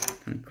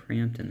rest. Kind of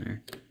cramped in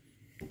there.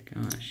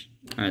 Gosh.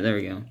 Alright, there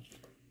we go.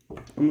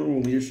 I'm gonna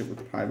roll leadership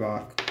with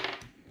Pybok.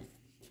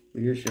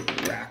 Leadership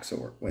with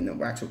Raxor. Wait, no,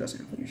 Raxor doesn't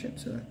have leadership,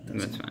 so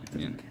That's fine.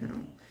 Doesn't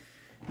count.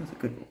 That's a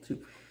good roll, too.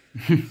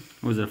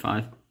 Was it a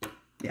 5?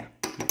 Yeah.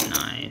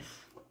 Nice.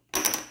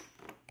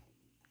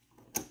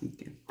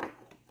 Okay.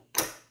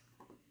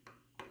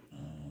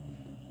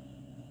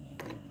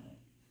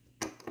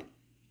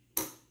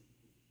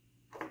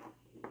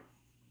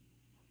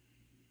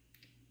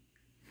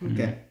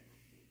 Okay.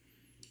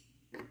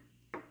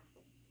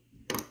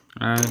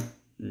 Alright.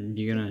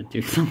 You gonna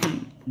do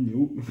something?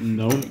 Nope.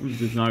 Nope.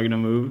 It's not gonna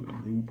move.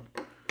 Nope.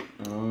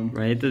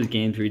 Right, those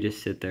games where you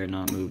just sit there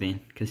not moving.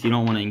 Because you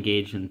don't want to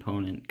engage an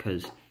opponent,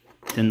 because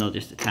then they'll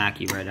just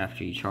attack you right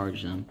after you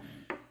charge them.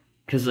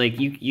 Because, like,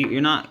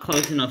 you're not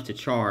close enough to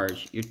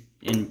charge,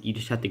 and you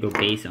just have to go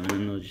base them, and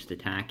then they'll just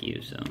attack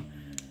you, so...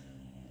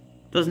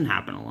 It doesn't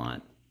happen a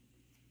lot.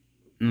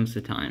 Most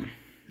of the time,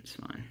 it's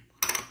fine.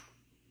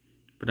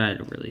 But I had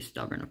a really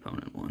stubborn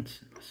opponent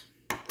once.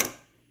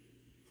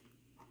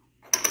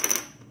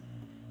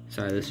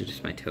 Sorry, those are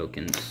just my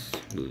tokens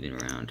moving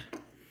around.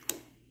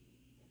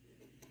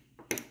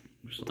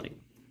 Just like...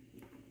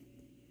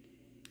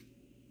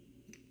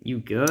 You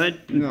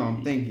good? No,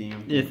 I'm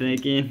thinking. You're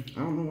thinking? I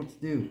don't know what to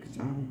do, because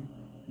I don't...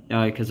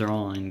 Oh, because they're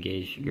all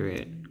engaged.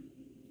 Great.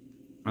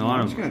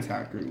 I'm just going to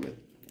attack her with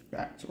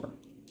Backsword.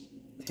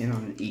 10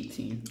 on an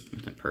 18.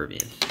 It's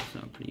impervious,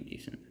 so pretty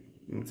decent.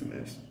 That's a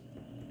miss.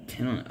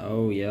 10 on...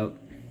 Oh, yep.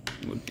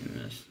 Would be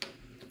a miss.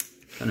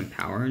 Does that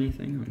empower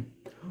anything?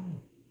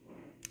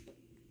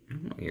 I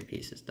don't know your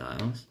pieces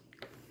dials.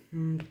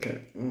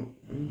 Okay.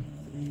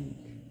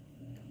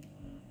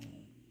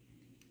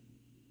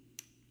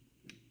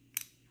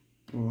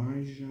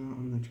 Elijah,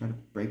 I'm going to try to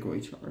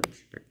breakaway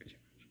charge.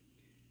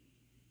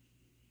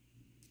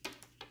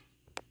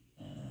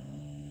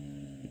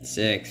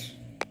 6.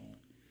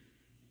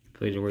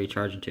 Please, where are you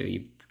charging to?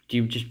 Do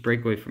you just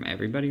break away from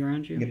everybody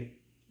around you? Yep.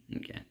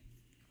 Okay.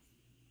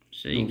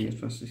 So you can... has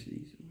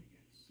plasticity, so I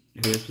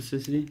guess. Who has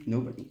plasticity?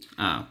 Nobody.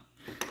 Oh.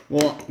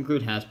 Well,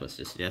 Groot has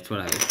plasticity. That's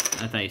what I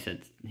thought you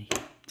said... I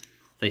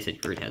thought you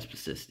said Groot has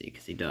plasticity,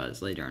 because he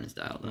does later on his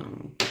dial,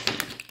 though.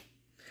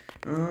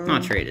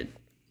 Not traded.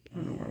 I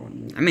don't know where I want to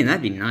move. I mean,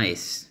 that'd be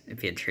nice if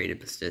he had traded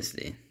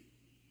plasticity.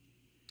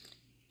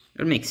 It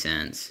would make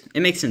sense. It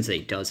makes sense that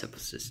he does have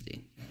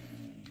plasticity.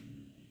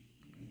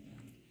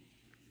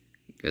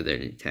 Go there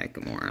to attack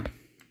Gamora.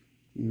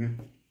 Yeah.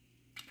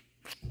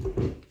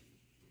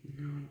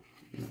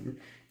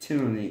 10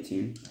 on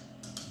 18.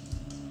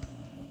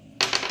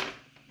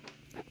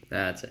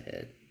 That's a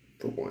hit.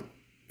 For 1.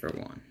 For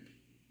 1.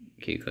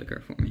 Can you click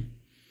her for me?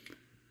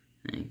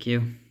 Thank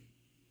you.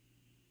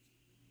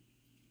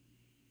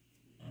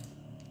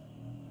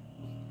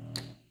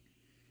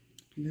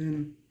 And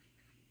then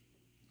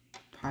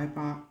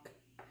Pybok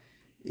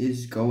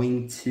is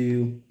going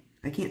to...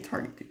 I can't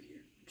target through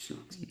here.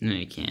 Sucks. No,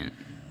 you can't.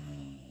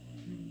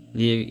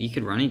 You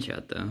could run each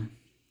out, though.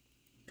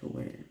 To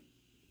where?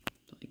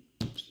 Like,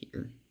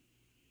 here.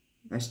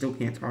 I still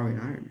can't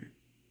target Iron Man.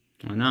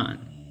 Why not?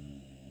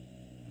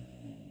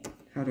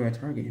 How do I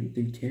target him?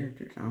 3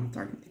 characters. I don't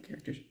target 3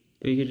 characters.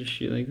 But you could just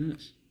shoot like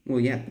this. Well,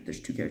 yeah, but there's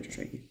 2 characters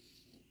right here.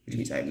 Which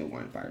means I have no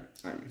line of fire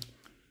Iron Man.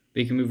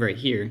 But you can move right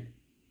here,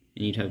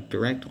 and you'd have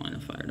direct line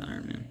of fire to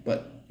Iron Man.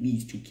 But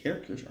these 2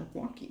 characters are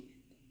blocking.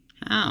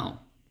 How?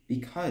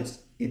 Because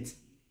it's...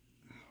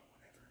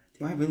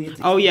 Do I really have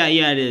to... Oh, yeah,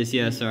 it is.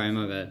 Yeah, sorry,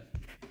 my bad.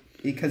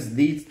 Because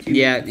these 2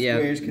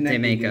 squares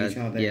connect to each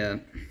other. Yeah.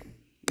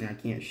 And I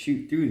can't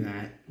shoot through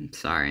that.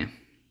 Sorry.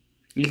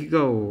 You could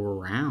go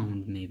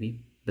around,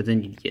 maybe. But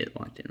then you'd get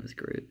locked in with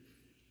Groot.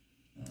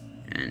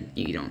 And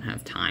you don't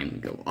have time to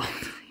go all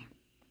the way.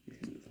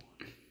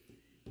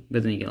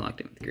 But then you get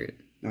locked in with Groot.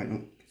 No, I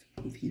don't.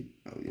 Move here.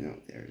 Oh, you know,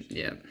 there's...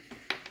 Yeah.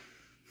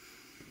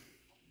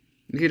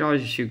 You could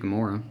always just shoot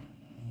Gamora.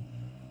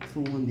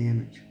 For 1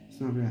 damage.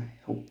 It's not very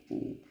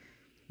helpful.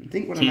 I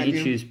think what I Can't might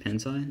you do... choose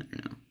Pensai? Or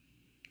no?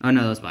 Oh,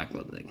 no, that's Black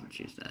Widow. They can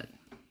choose that.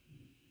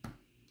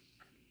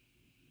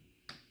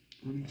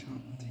 Let me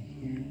jump to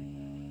here.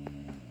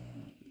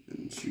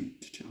 And can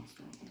shoot to Channel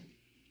Star.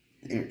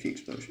 Energy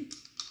explosion.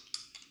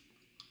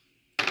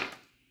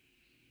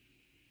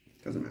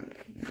 Doesn't matter.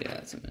 Yeah,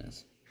 it's a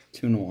miss.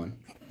 2-1.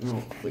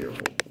 Oh, clear hole.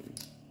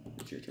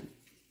 It's your turn.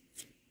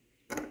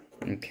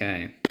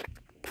 Okay.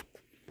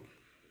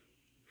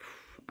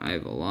 I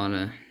have a lot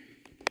of...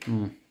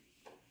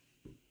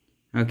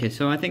 Okay,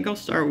 so I think I'll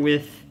start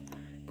with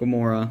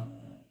Gamora.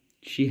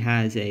 She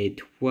has a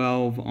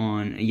 12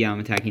 on... Yeah, I'm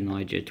attacking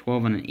Elijah.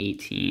 12 on an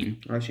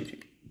 18. Oh,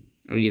 shaped.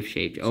 Oh, you have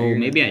shaped. So oh,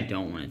 maybe I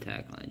don't want to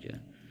attack Elijah.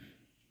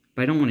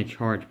 But I don't want to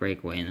charge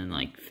breakaway and then,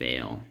 like,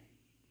 fail.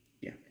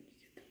 Yeah.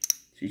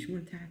 So you just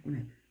want to attack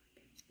whenever.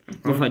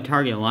 Well, if I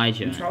target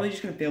Elijah... I'm probably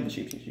just going to fail the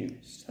shapeshift unit,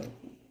 so...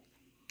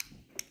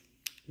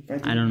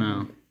 I don't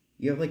know.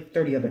 You have, like,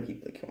 30 other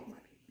people that kill him.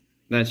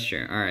 That's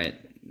true. Alright.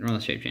 Roll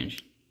the shape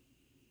change.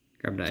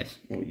 Grab dice.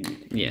 Oh, you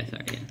need to... Yeah,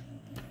 sorry, yeah.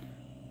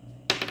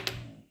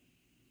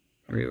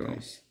 Reroll.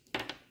 Nice.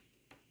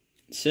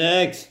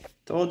 6!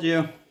 Told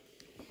you.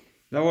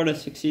 That would have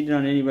succeeded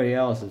on anybody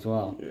else as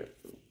well. Yeah.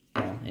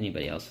 Well,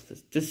 anybody else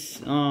with this.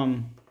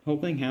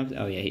 Hulkling has...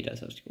 Oh, yeah, he does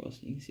have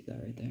Skrulls. You can see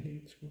that right there.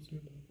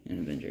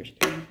 And Avengers.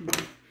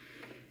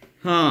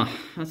 Huh,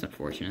 that's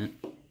unfortunate.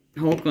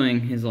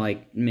 Hulkling is,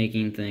 like,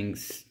 making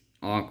things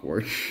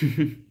awkward.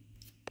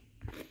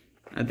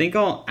 I think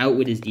I'll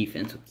outwit his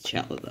defense with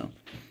T'Challa, though.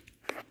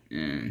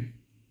 And...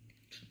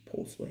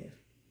 Pulse wave.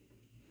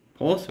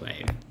 Pulse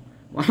wave?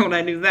 Why would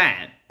I do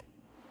that?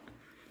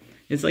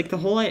 It's like the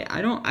whole...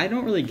 I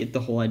don't really get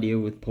the whole idea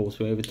with Pulse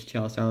wave with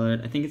T'Challa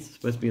Star-Lord. I think it's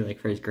supposed to be, like,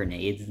 for his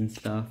grenades and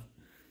stuff.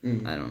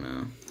 I don't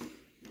know.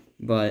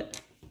 But,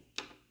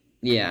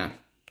 yeah.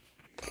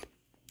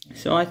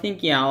 So I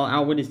think, yeah, I'll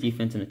outwit his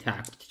defense and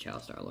attack with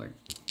T'Challa Star-Lord.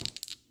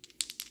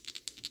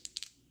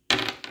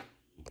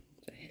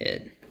 It's a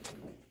hit.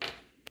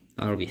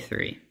 That'll be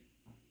 3.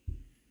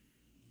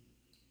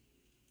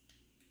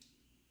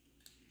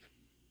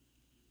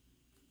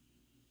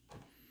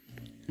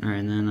 Alright,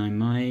 and then I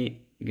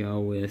might go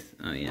with...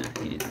 Oh, yeah,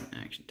 he needs an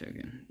action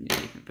token. Yeah,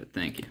 you can put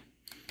thank you.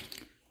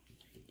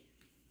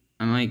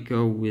 I might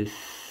go with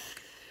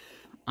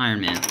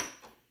Iron Man.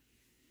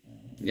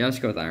 Yeah, let's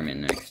go with Iron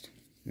Man next.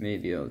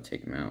 Maybe I'll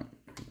take him out.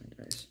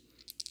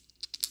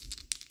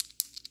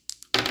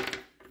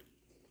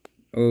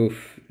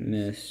 Oof,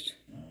 missed.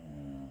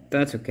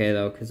 That's okay,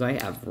 though, because I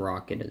have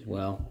Rocket as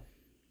well.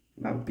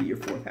 That would be your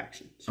 4th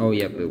action. So oh,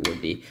 yep, it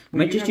would be. I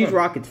might just use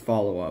Rocket's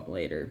follow-up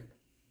later.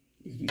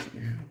 You use it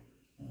now.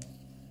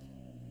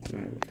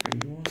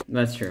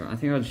 That's true. I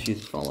think I'll just use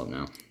his follow-up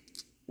now.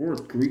 Or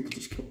Groot could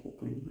just kill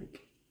Hulkling,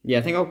 like... Yeah,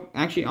 I think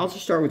I'll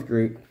just start with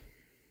Groot.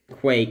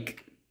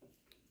 Quake.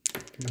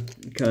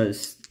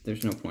 Because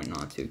there's no point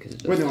not to, because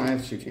it does... Wait, no, I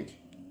have shape change.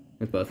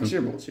 With both of them? I should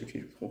have rolled shape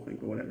change with Hulkling,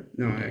 but whatever.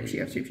 No, I actually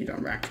have shape change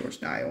on Raxor's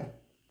dial.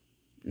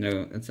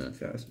 No, that's a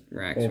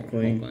Rax or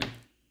Hulkling.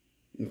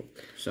 No.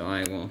 So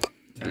I will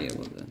be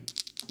able to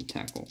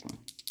attack Hulkling.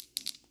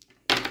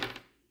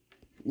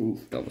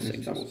 Oof, double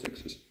 6s. Double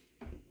 6s.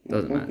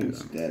 Doesn't matter,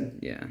 Hulkling's though. Dead.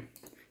 Yeah.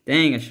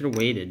 Dang, I should have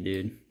waited,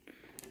 dude.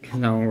 Because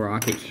now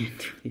Rocket can't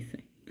do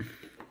anything.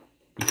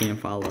 You can't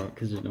follow up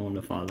because there's no one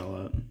to follow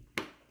up.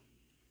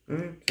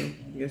 Alright, so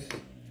I guess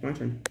it's my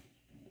turn.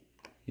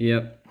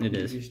 Yep, it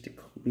is. Just to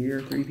clear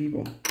 3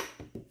 people.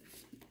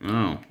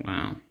 Oh,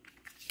 wow.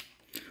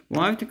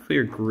 Well, I have to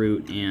clear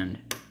Groot and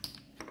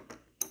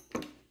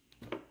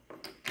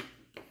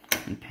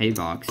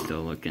Paybox's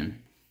still looking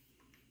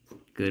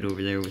good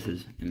over there with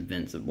his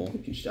invincible.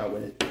 You just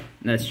outwit it.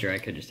 That's true, I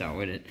could just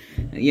outwit it.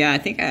 Yeah, I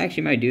think I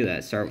actually might do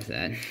that. Start with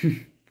that.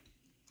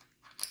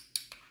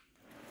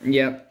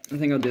 Yep, I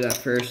think I'll do that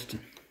first.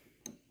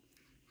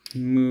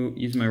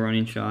 Use my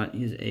running shot.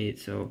 He's 8,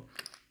 so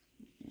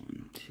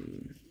 1,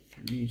 2,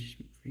 3. Just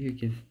here,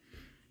 give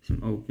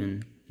some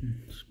open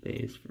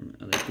space for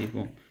other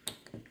people.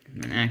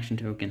 An action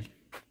token.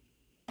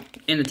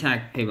 And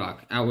attack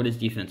Paybox. Outwit his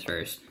defense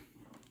first.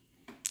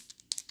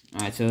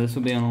 Alright, so this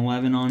will be an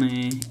 11 on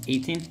a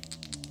 18.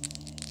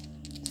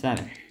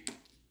 7.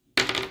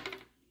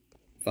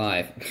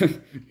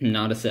 5.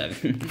 Not a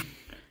 7.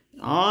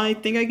 I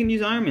think I can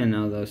use Iron Man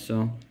now, though,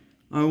 so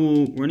I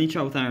will run each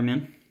shot with Iron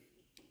Man.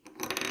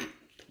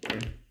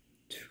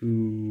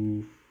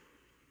 To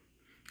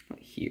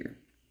here.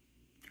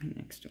 Right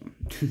next to him.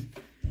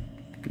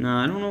 No,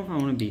 I don't know if I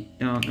want to be...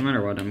 No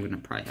matter what, I'm going to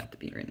probably have to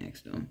be right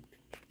next to him.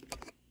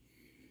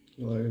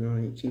 Well, you're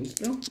not 18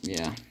 still?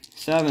 Yeah.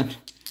 7.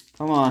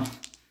 Come on.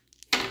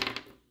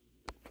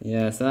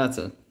 Yes, that's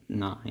a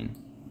 9.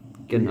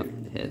 Good enough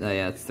to hit. Oh,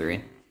 yeah, it's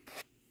 3.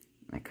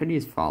 I could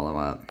use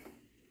follow-up.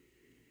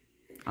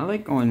 I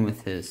like going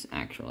with his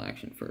actual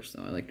action first,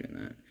 though. I like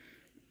doing that.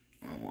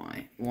 Oh,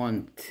 why?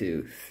 1,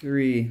 2,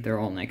 3. They're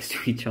all next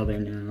to each other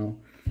now.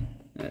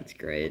 That's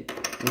great.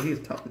 Well, he has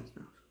toughness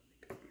now.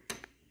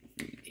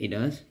 He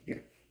does? Yeah.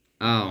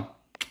 Oh.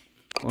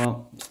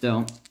 Well,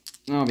 still.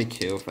 That'll be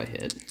 2 if I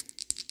hit.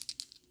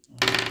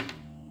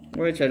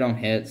 Which I don't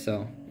hit,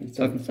 so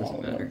toughness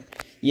doesn't matter.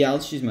 Yeah,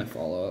 let's use my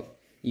follow-up.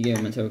 You gave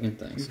him a token?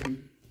 Thanks.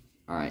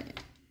 Alright.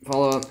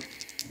 Follow-up.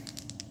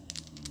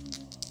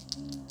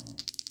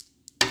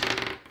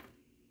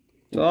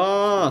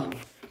 Oh,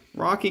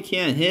 Rocky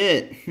can't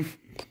hit.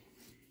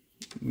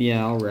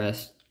 Yeah, I'll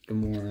rest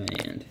Gamora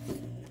and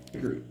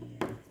Groot.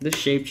 This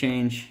shape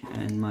change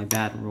and my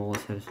bad rolls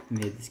have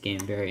made this game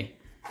very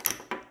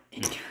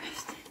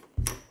interesting.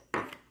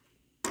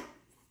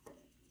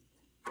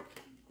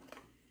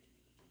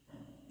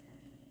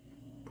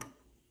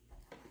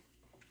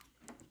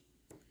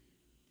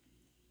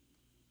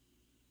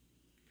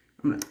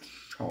 I'm gonna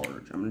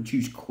charge. I'm gonna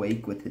choose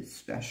Quake with his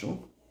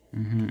special.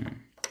 Mm-hmm.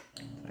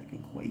 I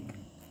can Quake.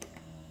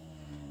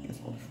 I guess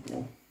I'll just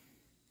roll.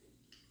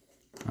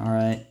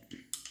 Alright.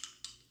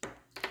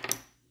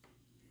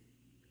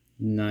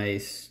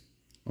 Nice.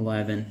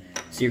 11.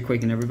 So you're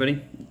quaking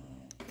everybody?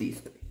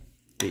 These three.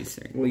 These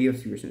three. Well, you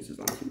have super senses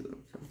on 2 of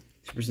them. So.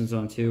 Super sense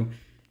on 2.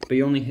 But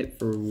you only hit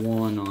for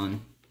 1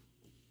 on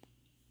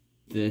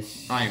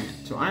this. Iron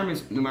Man. So Iron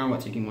Man's, no matter what,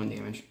 taking 1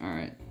 damage.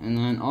 Alright. And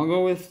then I'll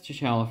go with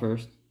T'Challa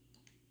first.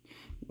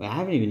 Well, I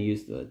haven't even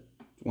used the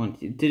one.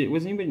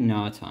 Was anybody?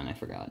 No, it's on. I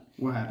forgot.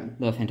 What happened?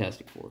 The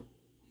Fantastic Four.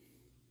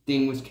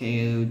 Thing was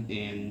KO'd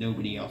and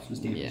nobody else was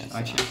damaged. Yeah,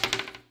 I checked.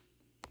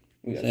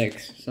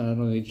 6. So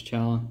that'll be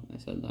T'Challa. I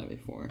said that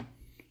before.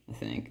 I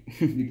think.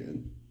 You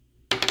did.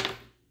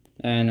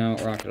 And no,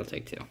 Rocket will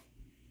take 2.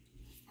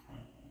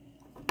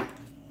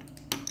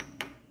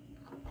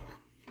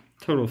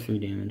 Total 3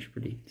 damage.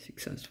 Pretty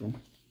successful,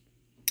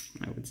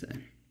 I would say.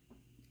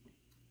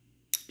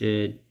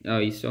 Oh,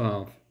 you still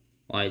have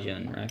Elijah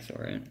and Raxel,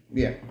 right?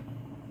 Yeah.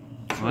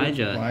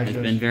 Elijah has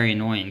been very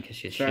annoying because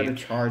she's tried to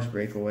charge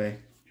breakaway.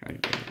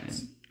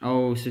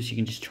 Oh, so she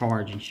can just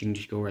charge and she can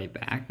just go right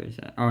back? Or is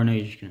that? Oh, no,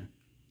 you're just gonna.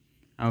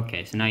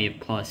 Okay, so now you have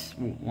plus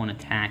 1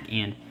 attack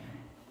and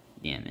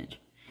damage.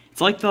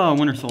 It's like the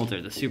Winter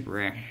Soldier, the super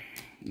rare.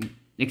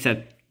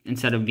 Except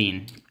instead of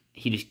being.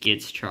 He just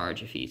gets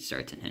charge if he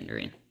starts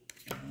hindering.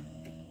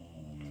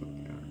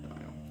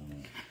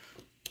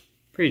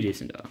 Pretty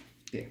decent dog.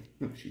 Yeah,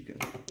 no, she's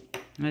good.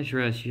 I just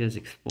realized she has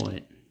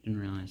exploit. Didn't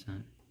realize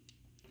that.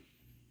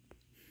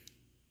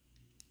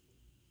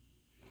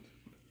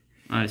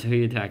 Alright, so who are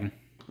you attacking?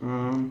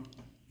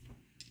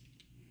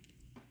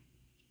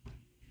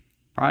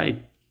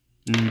 Probably.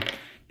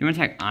 You want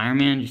to attack Iron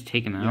Man? Just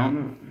take him out?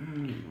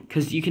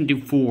 Because you can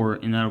do 4,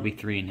 and that'll be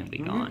 3, and he'll be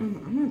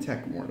gone. I'm going to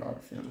attack more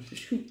Dog Family.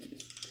 Just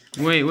shoot.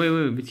 Wait.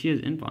 But she has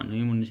Infon. Do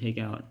you want to take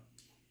out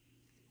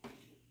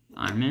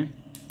Iron Man?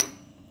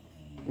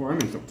 Well, Iron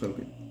Man's double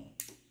token.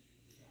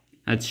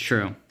 That's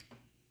true.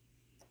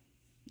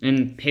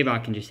 And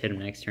Payback can just hit him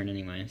next turn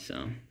anyway,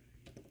 so.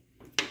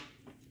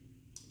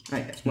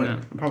 I guess.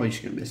 Whatever. No. I'm probably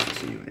just going to miss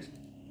this anyways.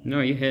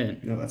 No, you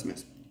hit. No, that's a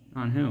miss.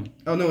 On who?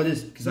 Oh, no, it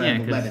is. Because I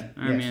have 11.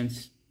 Iron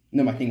Man's.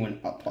 No, my thing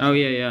went up. Oh,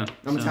 yeah.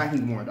 I'm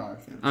attacking more Dog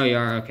Family. Oh, you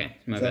are? Okay.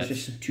 My bad.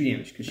 That's just 2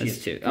 damage because she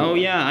has 2. Oh,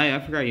 yeah.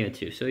 I forgot you had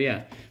 2. So,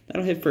 yeah.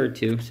 That'll hit for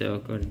 2. So,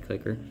 go ahead and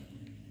click her.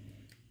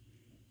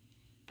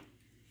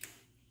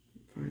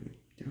 Finally.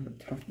 Down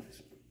to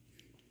toughness.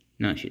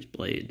 No, she's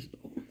blades.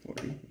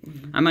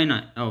 I might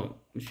not. Oh,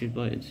 she's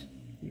blades.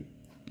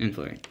 And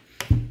flurry.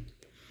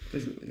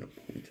 Doesn't really no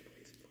point.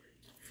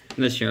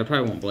 This year, I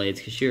probably won't blades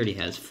because she already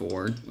has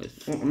 4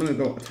 with. Well, I'm gonna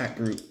go attack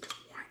Groot.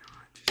 Why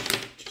not?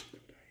 Just no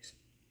dice.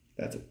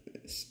 That's a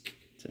miss.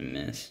 It's a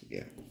miss.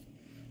 Yeah.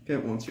 Okay,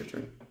 well, it's your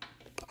turn.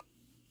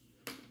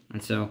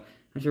 And so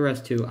after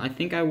rest 2, I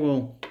think I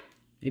will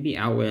maybe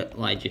outwit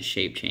Elijah's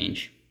shape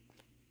change.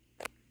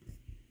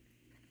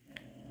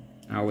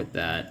 Outwit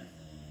that.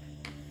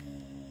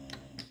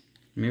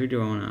 Maybe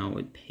do I want to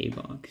outwit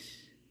Paybox?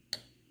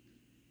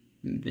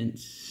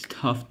 Vince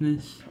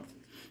toughness.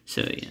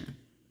 So yeah.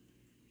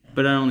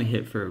 But I only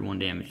hit for 1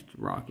 damage to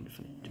Rocket.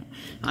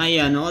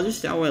 Yeah, no, I'll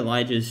just outwit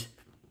Elijah's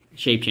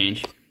shape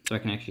change so I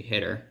can actually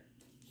hit her.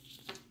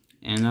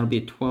 And that'll be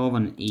a 12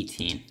 on an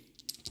 18.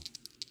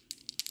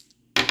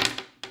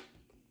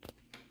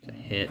 It's a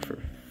hit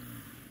for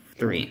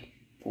 3.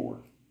 4.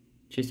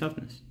 She's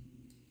toughness.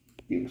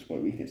 You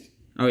exploit weakness.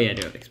 Oh yeah, I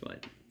do have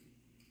exploit.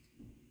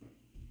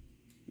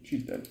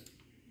 She's dead.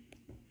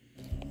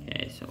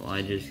 Okay, so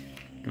Elijah's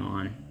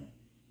gone.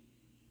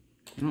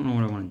 I don't know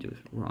what I want to do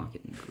with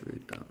Rocket and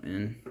Groot though.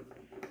 And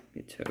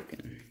get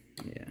token.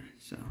 Yeah,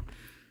 so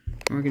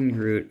Rocket and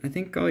Groot. I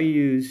think I'll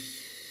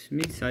use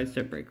maybe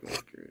sidestep break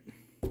with Groot.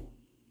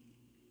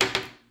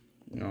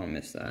 No, I'll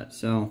miss that.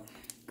 So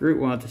Groot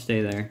will have to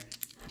stay there.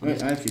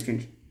 Wait, I have 2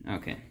 change.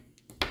 Okay.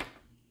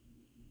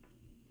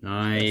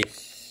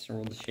 Nice.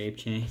 Roll the shape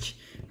change.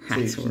 So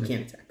you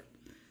can't attack.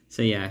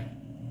 So yeah.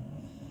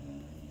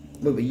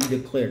 But you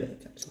declared an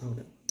attack, so hold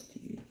on.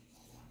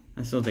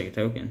 I still take a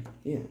token.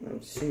 Yeah, I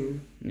would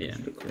assume. Yeah.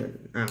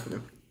 I don't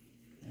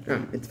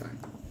know. It's fine.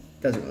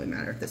 Doesn't really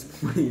matter at this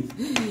point.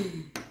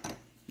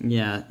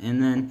 Yeah,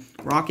 and then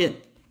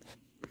Rocket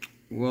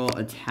will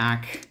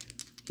attack.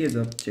 He has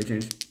a shape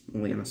change.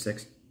 Only on a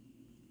 6.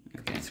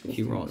 Okay,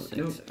 he rolls 6.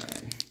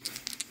 Alright.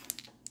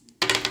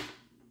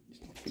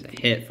 It's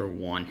a hit for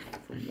 1.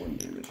 For 1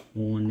 damage.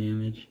 1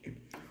 damage.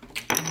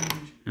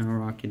 Now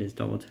Rocket is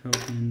double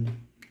tokened.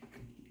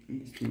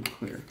 These 2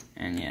 clear.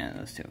 And yeah,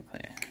 those 2 are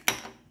clear.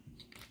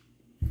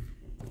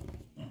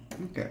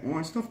 Okay, well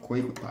I still have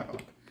Quake with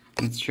Payback.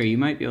 That's true. You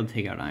might be able to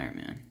take out Iron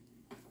Man.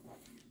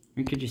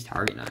 We could just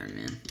target Iron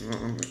Man. Well,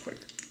 I'm gonna quick.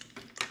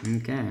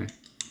 Okay. I'm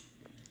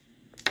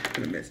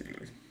gonna miss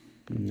anyways.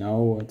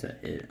 No, it's a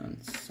hit on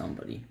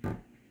somebody.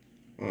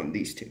 On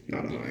these two,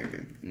 not on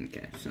Iron Man.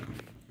 Okay, so.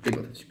 They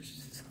both have super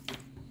senses.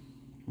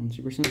 One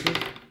super senses?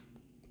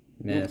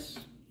 Miss.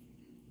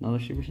 Another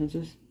super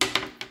senses?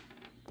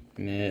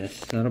 Miss.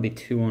 That'll be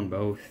 2 on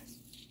both.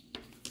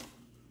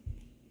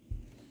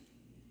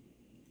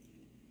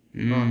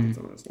 Rocket's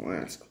on his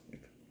last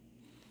click.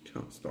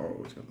 Star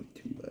Wars got like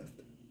 2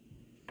 left.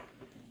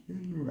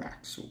 And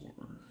Raxor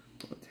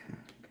will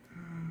attack.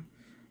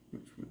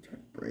 Which would try to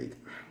break.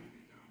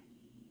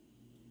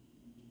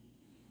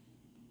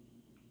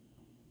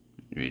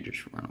 Maybe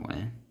just run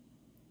away.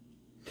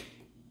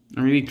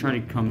 Or maybe try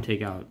to come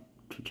take out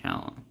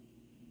T'Challa.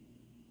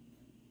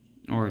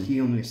 Or he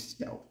only has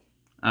stealth.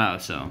 oh,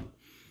 so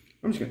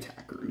I'm just gonna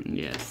attack Groot.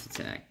 yes,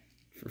 attack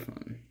for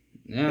fun.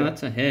 Yeah,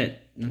 that's a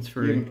hit. That's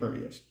for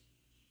impervious.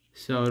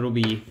 so it'll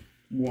be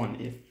 1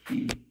 if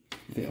he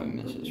if I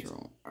miss his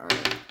roll.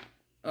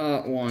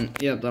 Alright. 1.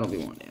 Yep, that'll be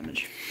 1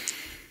 damage.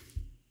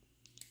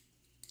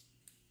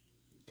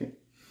 Okay.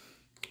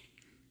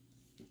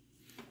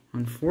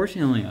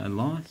 Unfortunately, I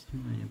lost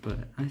mine,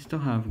 but I still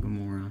have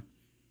Gamora.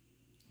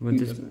 What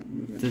does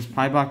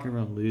Pybok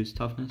ever lose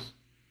toughness?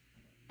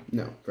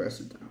 No, press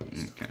it down.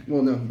 Okay.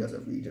 Well, no, he does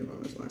have regen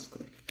on his last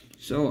click.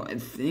 So I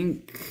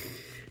think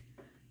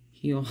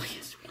he only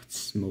has one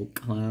smoke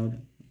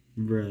cloud,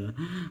 bruh.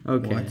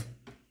 Okay. What?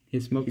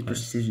 His smoke His cloud.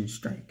 precision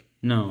strike.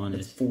 No, on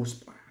It's his force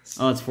blast.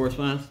 oh, it's force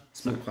blast.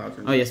 Smoke clouds.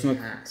 Oh yeah,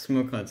 attack.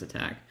 smoke clouds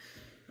attack.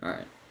 All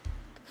right.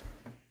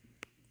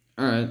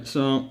 All right.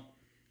 So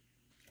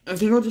I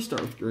think I'll just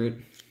start with Groot.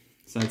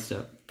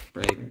 Sidestep,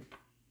 break.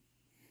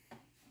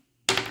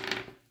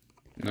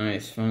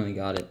 Nice, finally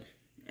got it.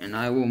 And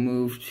I will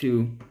move to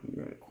You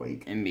got a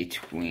quake. in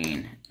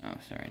between. Oh,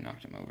 sorry,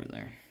 knocked him over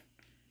there.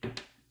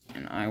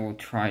 And I will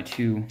try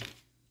to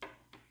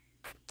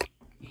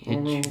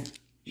hit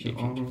you.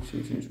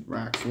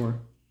 Raxor.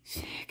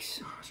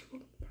 6.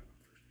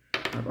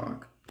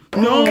 Pybok.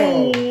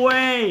 No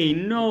way!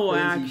 No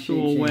Crazy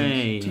actual shape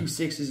way. change. 2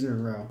 6s in a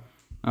row.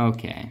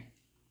 Okay.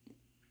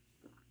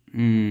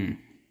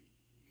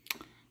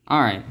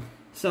 Alright.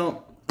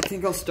 So, I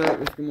think I'll start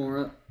with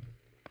Gamora.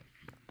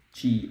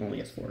 She only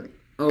has 40.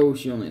 Oh,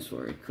 she only has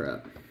 40.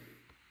 Crap.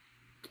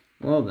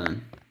 Well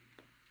then.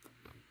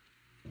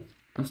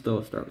 I'll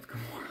still start with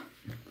Gamora.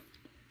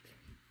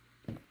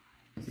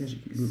 Yes, you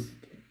can move.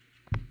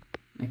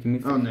 I can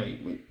move. Oh no,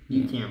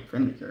 you can't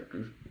friendly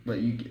characters, but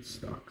you get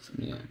stuck. So.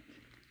 Yeah.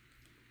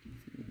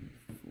 3,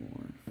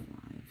 4, 5,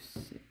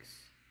 6,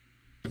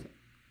 7,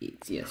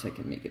 8. Yes, I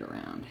can make it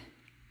around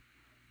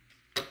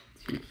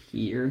to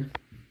here.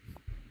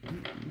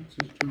 That's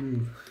just a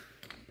move.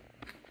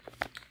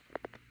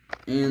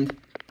 And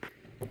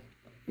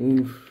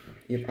oof.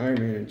 Yep, Iron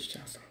Man and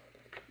Chelsea.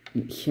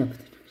 Yeah.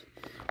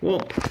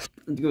 Well, let's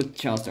go with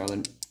Child Star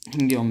then. He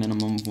can deal a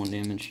minimum of 1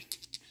 damage.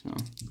 So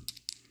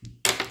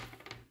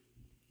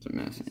it's a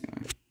mess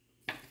anyway.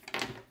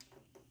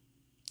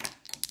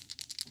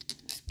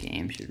 This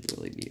game should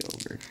really be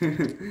over.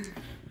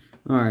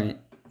 Alright.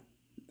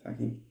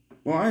 Attacking.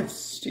 Well, I have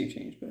shape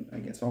change, but I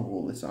guess I'll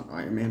roll this on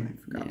Iron Man.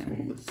 I forgot to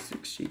roll this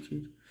 6 shape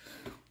change.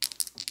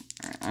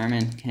 Alright, Iron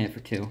Man can hit for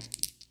 2.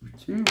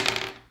 2.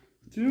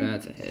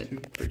 That's a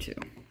hit for 2.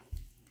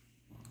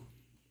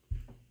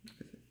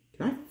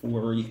 Can I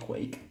flurry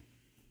quake?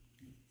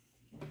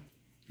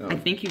 No. I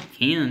think you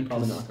can.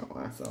 Probably not gonna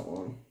last that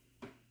long.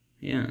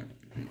 Yeah,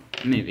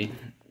 maybe.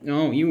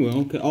 No, you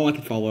will. Oh, I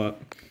can follow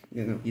up.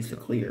 Yeah, no, he's to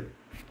clear.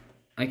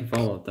 I can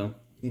follow up though.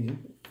 You do.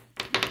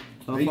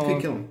 So You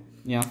could kill him.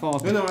 Yeah, I'll follow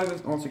up. No, I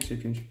have all 6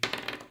 shape change.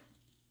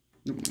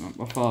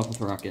 I'll follow up with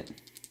Rocket.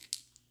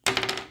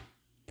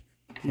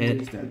 He's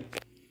Hit. dead.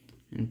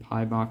 And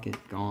Pybok is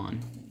gone.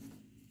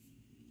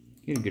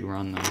 He had a good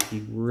run though.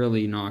 He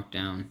really knocked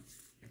down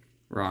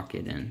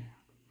Rocket and.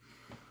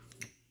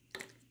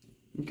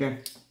 Okay.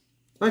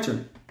 My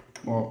turn.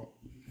 Well,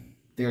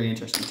 very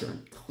interesting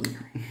turn.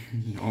 Clearing.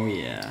 Oh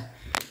yeah.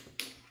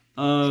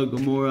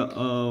 Gamora.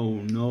 Oh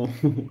no.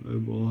 I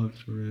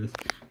lost her ass.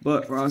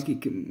 But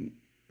Rocket can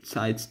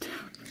sidestep.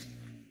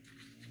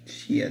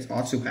 She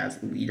also has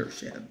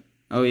leadership.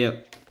 Oh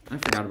yep. I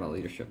forgot about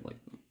leadership like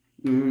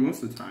that.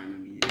 Most of the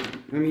time,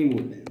 I mean,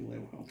 wouldn't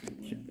will help.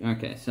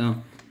 Okay, so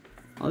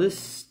I'll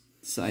just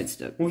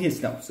sidestep. Well, he has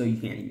stealth, so you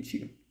can't even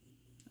shoot him.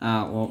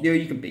 Well. Yeah,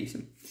 you can base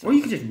him. Or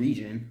you can just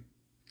regen.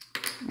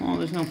 Well,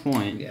 there's no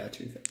point. Yeah,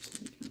 true.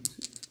 Fast.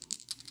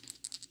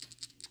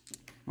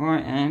 Or,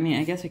 I mean,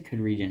 I guess I could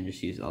regen and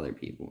just use other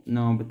people.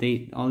 No, but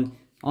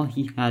all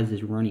he has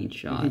is running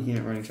shot. He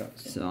can't running shot.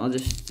 So I'll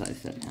just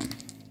sidestep him.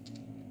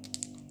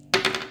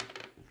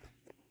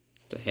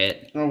 To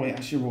hit. Oh, wait,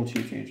 I should roll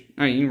shape change.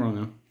 Alright, you can roll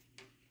now.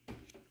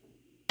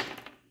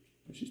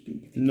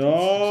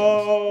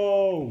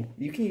 No!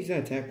 You can use that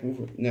attack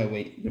over. No,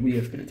 wait. Nobody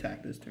else can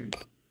attack this turn.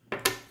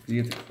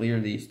 You have to clear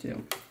these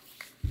two.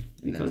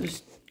 Because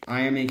just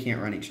Iron Man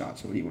can't running shot,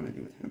 so what do you want to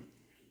do with him?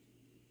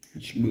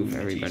 move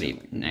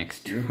everybody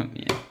next to him,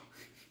 yeah.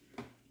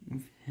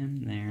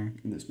 him there.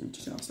 And this move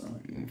to South Star.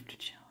 Move to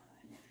chill.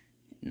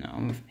 No,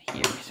 move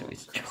here so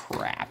he's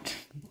trapped.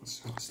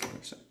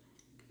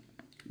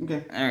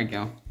 Okay. There we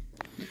go.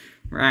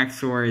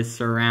 Raxor is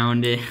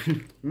surrounded.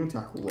 I'm gonna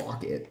attack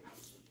Rocket.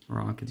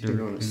 Rocket's Turn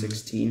on a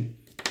 16.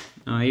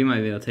 Oh, you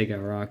might be able to take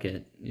out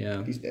Rocket.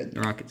 Yeah. He's dead. The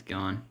Rocket's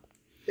gone.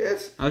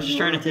 Yes. I was just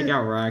trying to take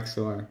out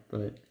Raxor,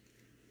 but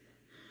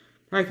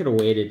I could have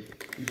waited.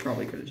 You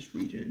probably could have just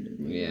regened it.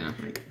 Yeah.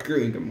 Like,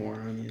 Gru and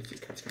Gamora, I mean, it's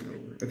just kind of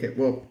over. Okay,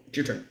 well, it's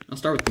your turn. I'll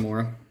start with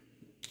Gamora.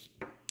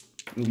 Oh,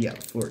 yeah,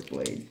 Force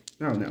Blade.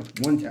 Oh, no.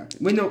 One tap.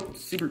 Wait, no.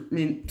 Super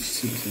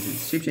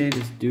Scissors. Shape change.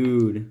 This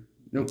dude.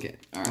 Nope. Okay.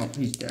 All right. Oh,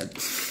 he's dead.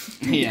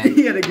 Yeah.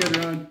 He had a good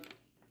run.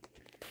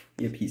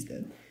 Yep, he's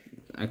dead.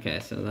 Okay,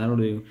 so that'll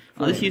do.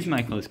 I'll just use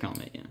my close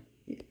combat, yeah.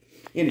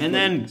 And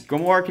then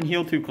Gamora can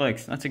heal 2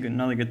 clicks. That's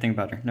another good thing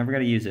about her. Never got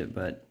to use it,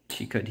 but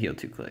she could heal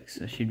 2 clicks,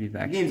 so she'd be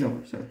back. Game's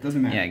over, so it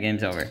doesn't matter. Yeah,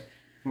 game's over.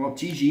 Well,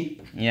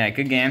 GG. Yeah,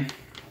 good game.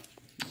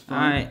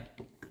 Alright.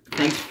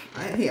 Thanks.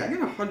 Hey, I got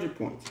 100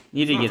 points.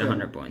 You did get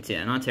 100 points.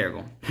 Yeah, not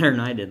terrible. Better than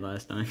I did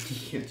last time.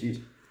 Yeah,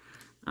 jeez.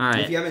 Alright.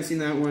 If you haven't seen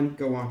that one,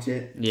 go watch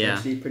it. It's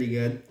actually pretty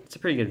good. It's a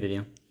pretty good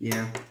video.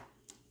 Yeah.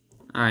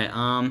 Alright,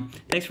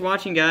 thanks for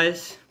watching,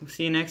 guys. We'll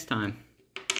see you next time.